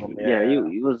 He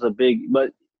was a big,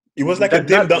 but he was like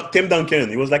Tim Duncan.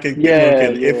 He was like a Tim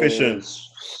Duncan, efficient.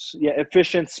 Yeah,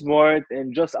 efficient, smart,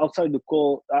 and just outside the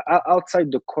court,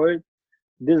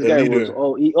 this guy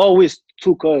he always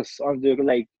took us on the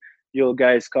like, yo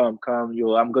guys, come,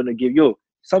 yo, I'm gonna give you.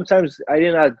 Sometimes I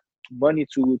didn't have money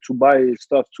to buy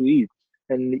stuff to eat,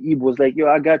 and Ib was like, yo,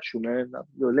 I got you, man.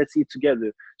 Yo, let's eat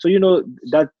together. So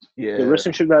that the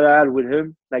relationship that I had with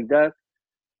him, like that,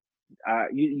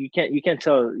 you can't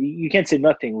tell, you can't say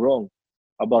nothing wrong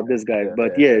about this guy.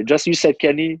 But just you said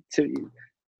Kenny,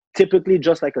 typically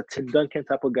just like a Tim Duncan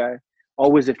type of guy,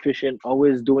 always efficient,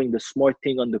 always doing the smart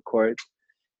thing on the court.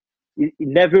 He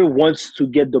never wants to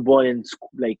get the ball and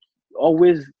like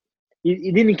always.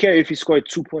 He didn't care if he scored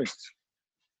 2 points.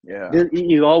 Yeah,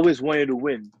 he always wanted to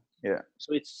win. Yeah,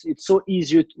 so it's so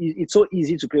easy. It's so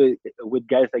easy to play with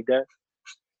guys like that.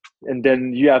 And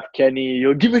then you have Kenny.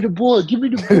 Yo, give me the ball. Give me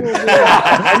the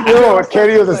ball.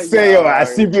 Kenny was a sayo at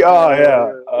CBR.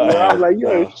 Yeah. I'm like,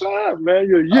 yo, stop, man.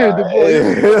 Yo, the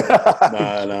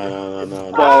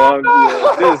ball.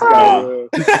 No.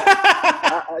 This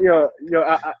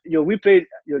guy. We played.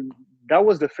 That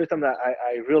was the first time that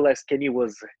I realized Kenny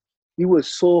was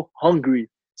so hungry.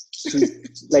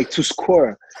 to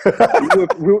score.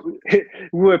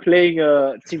 we were playing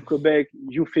Team Quebec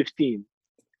U15.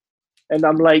 And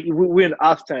I'm like, we're in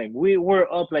halftime. We were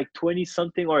up like 20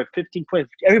 something or 15 points.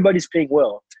 Everybody's playing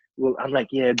well. Well, I'm like,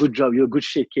 yeah, good job. You're good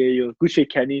shit, K. You're good shit,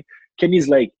 Kenny. Kenny's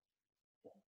like,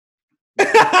 the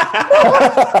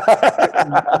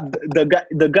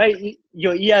guy,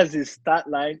 he has his stat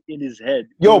line in his head.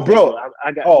 Yo, bro,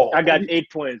 I got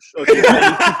 8 points. Okay, I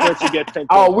need 2 points to get 10 points.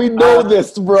 Oh, we know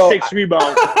this, bro. 6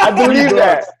 rebounds. I believe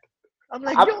that. I'm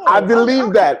like, I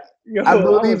believe that. I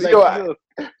believe that.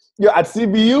 Yo, at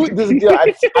CBU,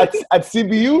 at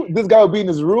CBU, this guy will be in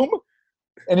his room,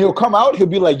 and he'll come out. He'll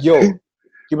be like, "Yo,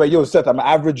 Seth, I'm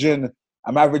averaging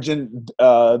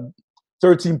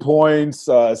 13 points,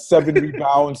 7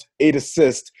 rebounds, 8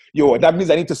 assists. Yo, that means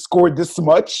I need to score this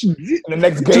much in the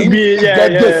next game.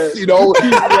 This, you know."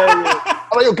 I'm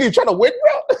like, "Okay, you trying to win,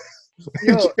 bro?"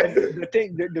 Yo,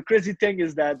 the crazy thing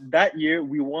is that year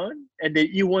we won, and then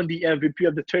he won the MVP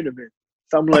of the tournament.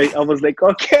 So I was like,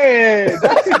 okay,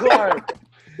 that's why.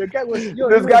 The guy was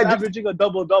averaging a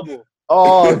double-double.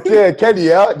 Oh, okay, Kenny,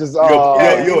 yeah? Just, he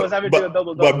was averaging a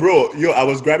double-double. But, bro, I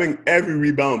was grabbing every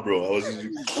rebound, bro. I was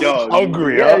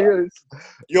hungry, I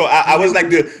was like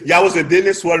I was the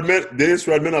Dennis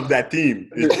Rodman of that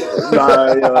team.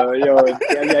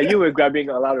 You were grabbing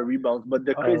a lot of rebounds, but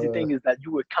the crazy thing is that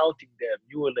you were counting them.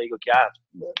 You were like, okay, I have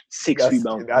 6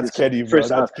 rebounds. That's Kenny, bro.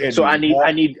 That's Kenny. So I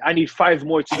need 5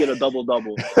 more to get a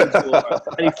double-double. So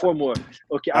I need 4 more.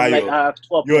 Okay, I have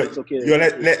 12 points. Okay.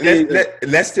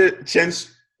 Let's change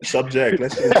subject.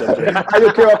 Let's change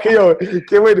subject.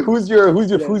 Okay, wait. Who's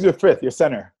your fifth? Your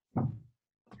center?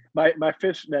 My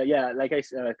fifth, like I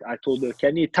said, I told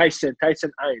Kenny Tyson Hines.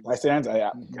 Tyson Hines,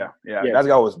 yeah. That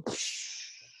guy was.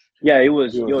 Yeah, it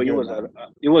was.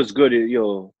 It was good.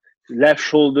 Left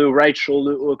shoulder, right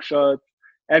shoulder, hook shot.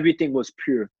 Everything was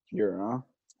pure. Pure, huh?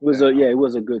 It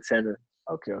was a good center.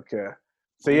 Okay.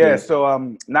 So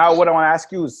now what I want to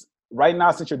ask you is, right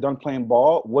now, since you're done playing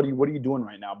ball, what are you doing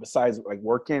right now besides like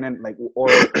working and like, or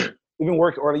even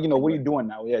work, or what are you doing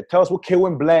now? Yeah, tell us what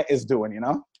Kevin Blanc is doing.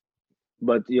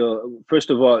 But first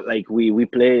of all, like we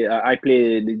play. I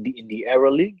play in the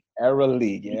Era League. Era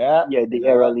League, yeah. Yeah, the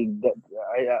Era League.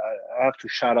 I have to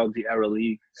shout out the Era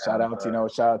League. Shout out to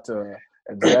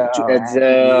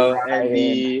Edsel,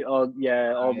 Andy, all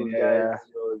those guys.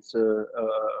 It's a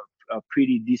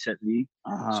pretty decent league.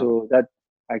 So that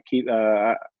I keep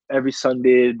every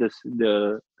Sunday.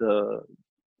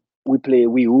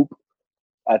 We hoop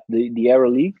at the Era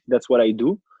League. That's what I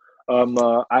do.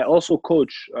 I also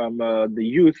coach the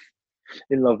youth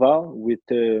in Laval with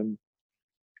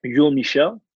Jules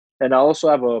Michel, and I also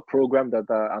have a program that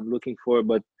I'm looking for.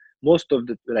 But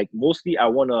mostly I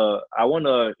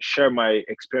wanna share my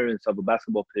experience of a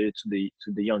basketball player to the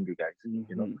younger guys.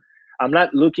 Mm-hmm. I'm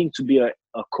not looking to be a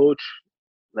coach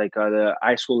like at the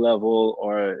high school level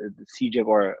or the CJ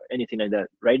or anything like that.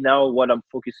 Right now, what I'm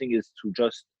focusing is to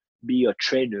just be a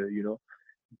trainer.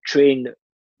 Train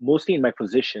mostly in my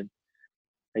position.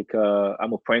 Like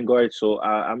I'm a point guard, so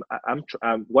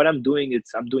what I'm doing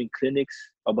is I'm doing clinics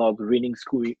about reading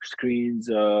screens,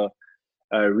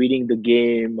 reading the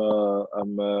game,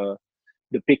 the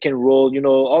pick and roll,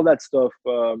 all that stuff,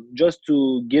 just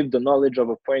to give the knowledge of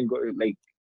a point guard, like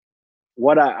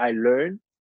what I learned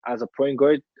as a point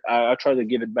guard. I try to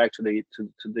give it back to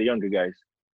the younger guys.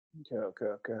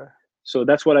 Okay. So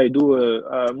that's what I do.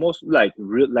 Most like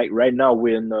right now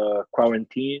we're in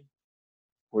quarantine,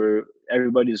 where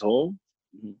everybody's home.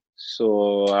 Mm-hmm.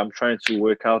 So I'm trying to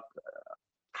work out.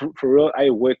 For real, I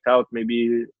worked out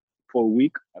maybe for a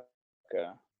week. Okay.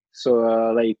 So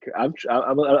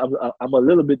I'm a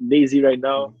little bit lazy right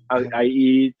now. I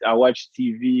eat, I watch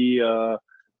TV.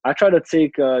 I try to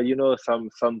take some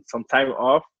time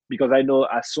off, because I know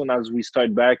as soon as we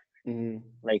start back,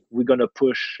 like we're gonna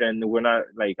push, and we're not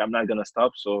like I'm not gonna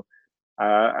stop. So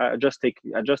I just take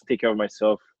care of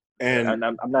myself. And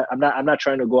I'm not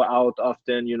trying to go out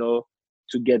often, to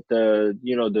get the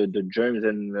germs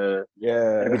and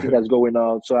everything that's going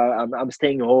on. So I'm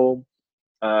staying home.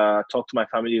 Talk to my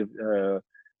family.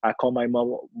 I call my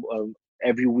mom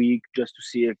every week just to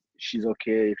see if she's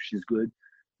okay, if she's good.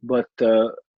 But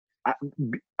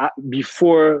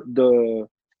before the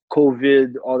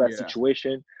COVID, all that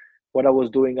situation, what I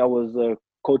was doing, I was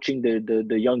coaching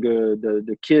the younger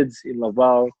the kids in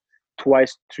Laval 3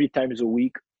 times a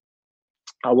week.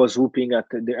 I was hooping at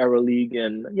the Era League,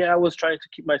 and I was trying to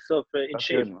keep myself in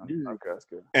shape. Good, okay, that's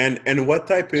good. And what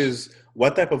type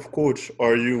of coach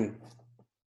are you?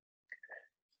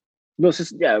 No,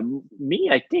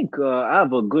 me. I think I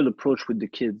have a good approach with the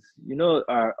kids.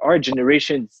 Our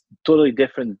generation's totally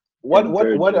different and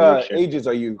third generation. ages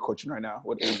are you coaching right now?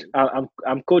 What ages?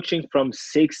 I'm coaching from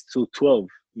 6 to 12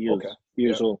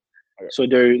 years old. Okay. So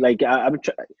they're like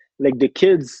like the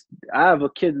kids. I have a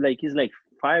kid like he's like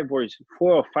 4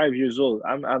 or 5 years old.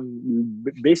 I'm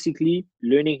basically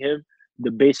learning him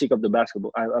the basic of the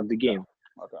basketball of the game.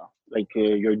 Okay. Like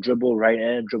your dribble right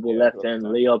hand, dribble left hand,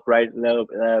 layup right, left,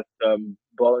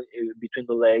 ball between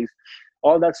the legs,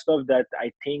 all that stuff that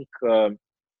I think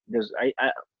there's.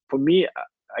 For me,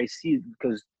 I see it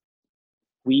because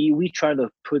we try to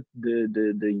put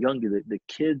the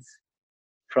kids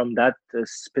from that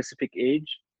specific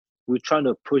age. We're trying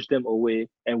to push them away,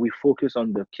 and we focus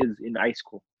on the kids in high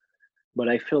school. But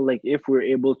I feel like if we're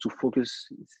able to focus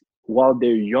while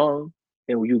they're young,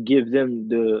 and you give them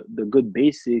the good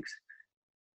basics,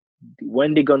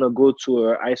 when they're gonna go to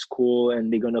a high school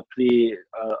and they're gonna play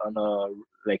on a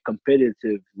like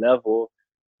competitive level,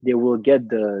 they will get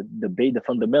the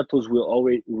fundamentals will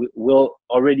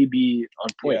already be on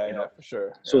point. Yeah, for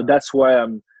sure. So that's why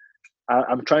I'm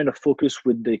trying to focus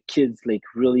with the kids like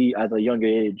really at a younger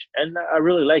age, and I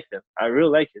really like them. I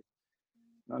really like it.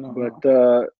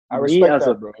 But I respect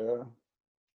that, bro. Yeah.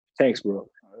 Thanks, bro.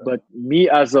 But me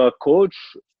as a coach,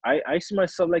 I see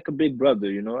myself like a big brother.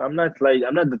 I'm not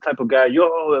the type of guy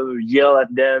yell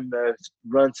at them,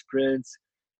 run sprints.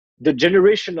 The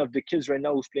generation of the kids right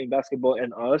now who's playing basketball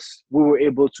and us, we were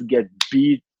able to get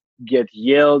beat, get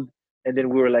yelled, and then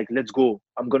we were like, let's go.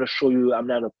 I'm gonna show you I'm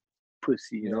not a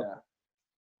pussy, you know.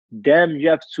 Them,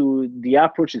 the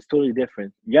approach is totally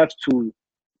different. You have to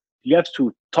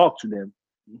talk to them.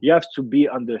 You have to be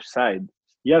on their side.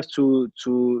 You have to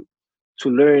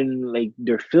learn like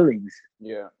their feelings.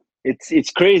 Yeah.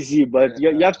 It's crazy, but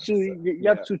you have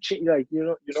to change, like you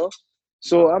know.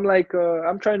 So I'm like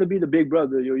I'm trying to be the big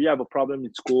brother. You have a problem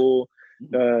in school,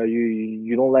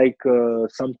 you don't like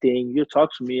something, you talk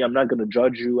to me. I'm not gonna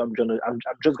judge you. I'm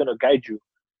just gonna guide you.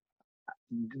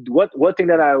 One thing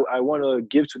that I want to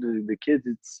give to the kids,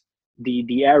 it's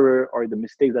the error or the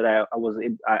mistake that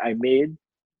I made.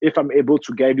 If I'm able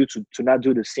to guide you to not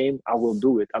do the same, I will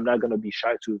do it. I'm not gonna be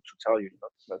shy to tell you.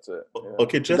 That's it. Yeah.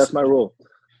 Okay, that's my role.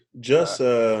 Just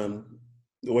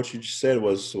what you just said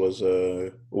was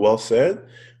well said.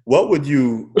 What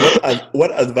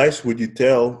advice would you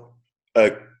tell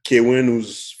Kewin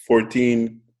who's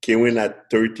 14, Kewin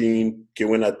at 13,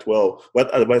 Kewin at 12?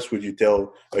 What advice would you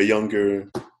tell a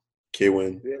younger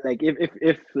Kewin? Like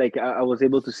if like I was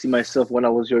able to see myself when I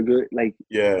was younger, like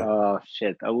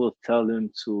I will tell them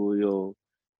to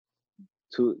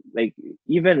like,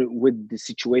 even with the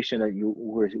situation that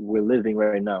we're living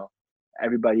right now,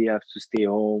 everybody has to stay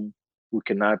home. We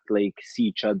cannot like see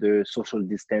each other, social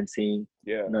distancing,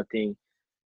 nothing.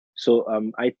 So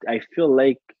I feel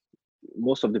like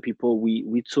most of the people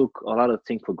we took a lot of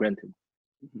things for granted.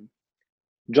 Mm-hmm.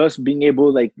 Just being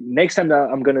able, like, next time that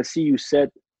I'm gonna see you set,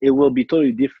 it will be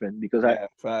totally different because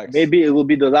maybe it will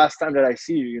be the last time that I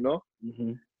see you,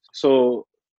 Mm-hmm. So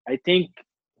I think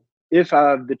if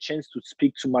I have the chance to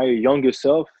speak to my younger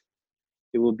self,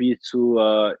 it will be to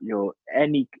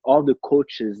all the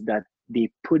coaches that they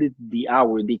put it the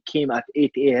hour, they came at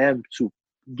 8 a.m. to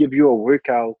give you a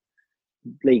workout.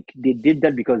 Like, they did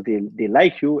that because they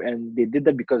like you, and they did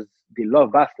that because they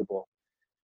love basketball.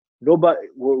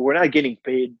 We're not getting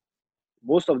paid.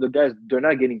 Most of the guys, they're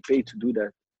not getting paid to do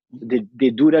that. They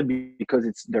do that because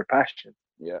it's their passion.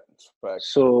 Yeah, it's fact.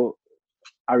 So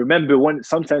I remember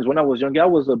sometimes when I was younger, I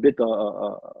was a bit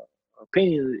a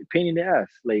pain in the ass.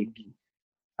 Like,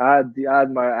 I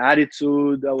had my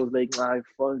attitude. I was like,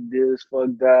 fuck this, fuck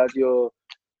that,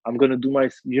 I'm gonna do my,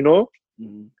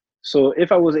 Mm-hmm. So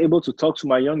if I was able to talk to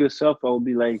my younger self, I would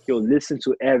be like, listen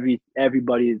to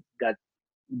everybody that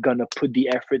gonna put the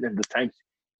effort and the time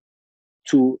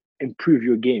to improve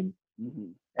your game.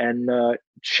 Mm-hmm. And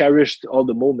cherish all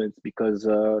the moments, because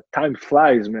time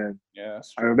flies, man. Yeah,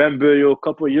 I remember a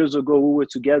couple of years ago, we were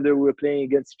together, we were playing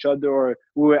against each other, or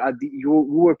we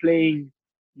were playing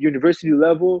university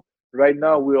level. Right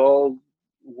now, we're all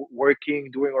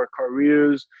working, doing our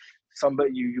careers.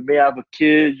 Somebody, you may have a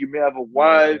kid, you may have a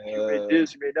wife, you may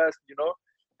this, you may that,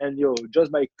 and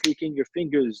just by clicking your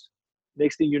fingers,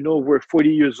 next thing you know, we're 40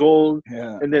 years old,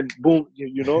 and then boom,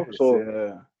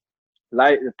 so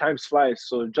like the time flies.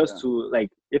 So just to, like,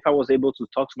 if I was able to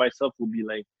talk to myself, would be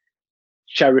like,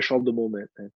 cherish all the moment,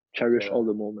 man. Cherish all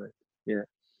the moment. Yeah.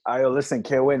 Listen,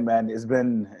 Kewin, man, it's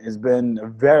been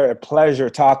a pleasure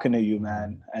talking to you,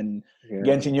 man, and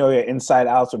getting to know your inside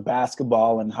outs with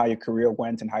basketball and how your career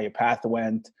went and how your path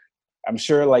went. I'm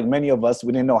sure, like many of us,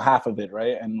 we didn't know half of it,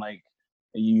 right? And like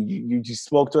you just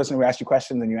spoke to us and we asked you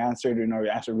questions and you answered, you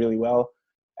answered really well.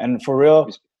 And for real,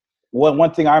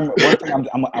 one thing I'm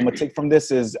gonna take from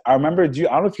this is I don't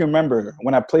know if you remember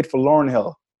when I played for Lauren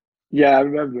Hill. Yeah, I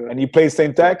remember. And you played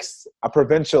St. X,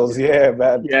 provincials. Yeah,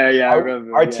 man. Yeah, I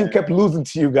remember. Our team kept losing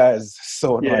to you guys.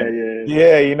 So yeah.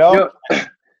 Yeah, you know.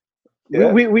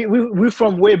 Yo, we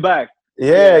from way back.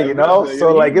 Yeah, you know.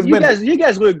 So like you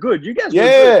guys were good. You guys were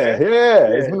good. Yeah.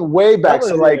 It's been way back.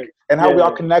 So like, and how we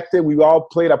all connected. We all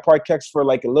played at Parkex for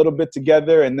like a little bit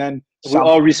together, and then we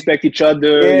all respect each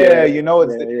other. Yeah, you know.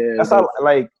 That's how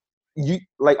like you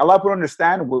like a lot of people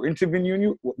understand. We're interviewing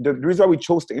you. The reason why we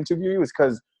chose to interview you is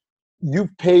because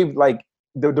you've paved like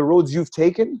the roads you've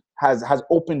taken has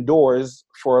opened doors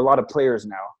for a lot of players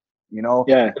now. You know,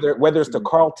 whether it's to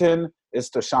Carleton,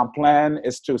 it's to Champlain,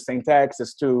 it's to St. X,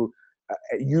 it's to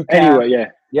UQAM. Anyway,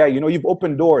 you know, you've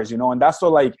opened doors. You know, and that's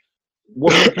what like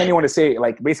what anyone to say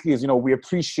like basically is, you know, we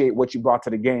appreciate what you brought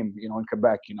to the game. You know, in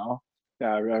Quebec. You know.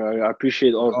 Yeah, I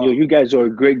appreciate all. You guys are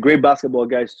great basketball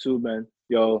guys too, man.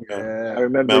 Yo, I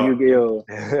remember you. Yo,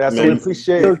 that's what we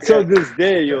appreciate. Till this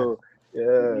day, yo.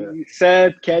 Yeah,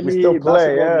 Said Kenny, we still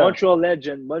play, Montreal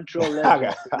legend.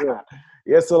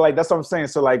 Yeah, so like that's what I'm saying.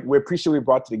 So like we appreciate what you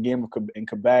brought to the game in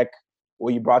Quebec,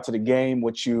 what you brought to the game,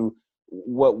 what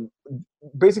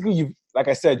basically you, like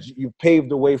I said, you paved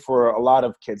the way for a lot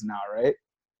of kids now, right?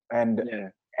 And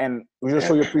we just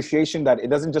show you appreciation that it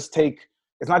doesn't just take.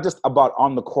 It's not just about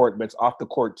on the court, but it's off the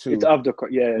court too. It's off the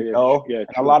court, yeah. And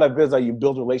a lot of it is that you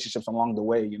build relationships along the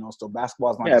way, you know. So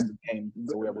basketball is not just a game;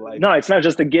 it's a way of life. No, it's not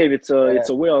just a game; it's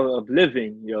a way of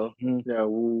living, yo. Mm-hmm. Yeah,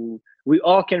 we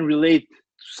all can relate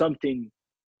to something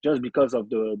just because of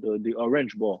the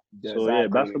orange ball. Yeah, so exactly,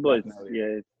 basketball,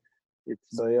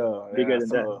 it's bigger than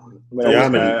that.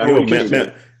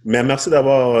 Mais merci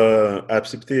d'avoir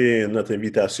accepté notre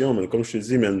invitation. Mais comme je te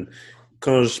dis,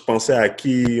 quand je pensais à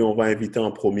qui on va inviter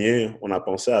en premier, on a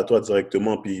pensé à toi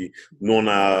directement. Puis nous,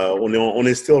 on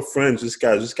est still friends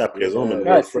jusqu'à présent.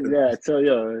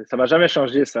 Ça va jamais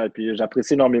changer, ça. Puis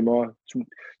j'apprécie énormément. Tu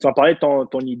en parlais de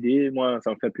ton idée. Moi, ça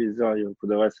me fait plaisir.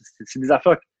 C'est des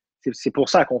affaires. C'est pour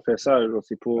ça qu'on fait ça. Genre.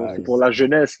 C'est pour la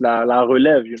jeunesse, la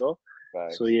relève, you know.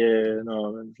 So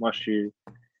moi, je suis...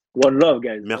 One love,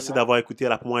 guys. Merci d'avoir écouté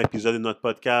la première épisode de notre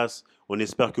podcast. On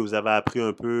espère que vous avez appris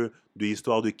un peu de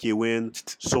l'histoire de Kwin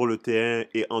sur le terrain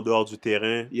et en dehors du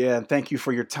terrain. Yeah, and thank you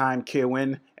for your time,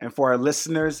 Kwin. And for our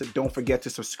listeners, don't forget to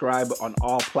subscribe on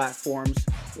all platforms.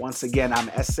 Once again, I'm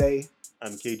SA.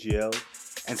 I'm KGL.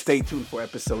 And stay tuned for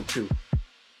episode 2.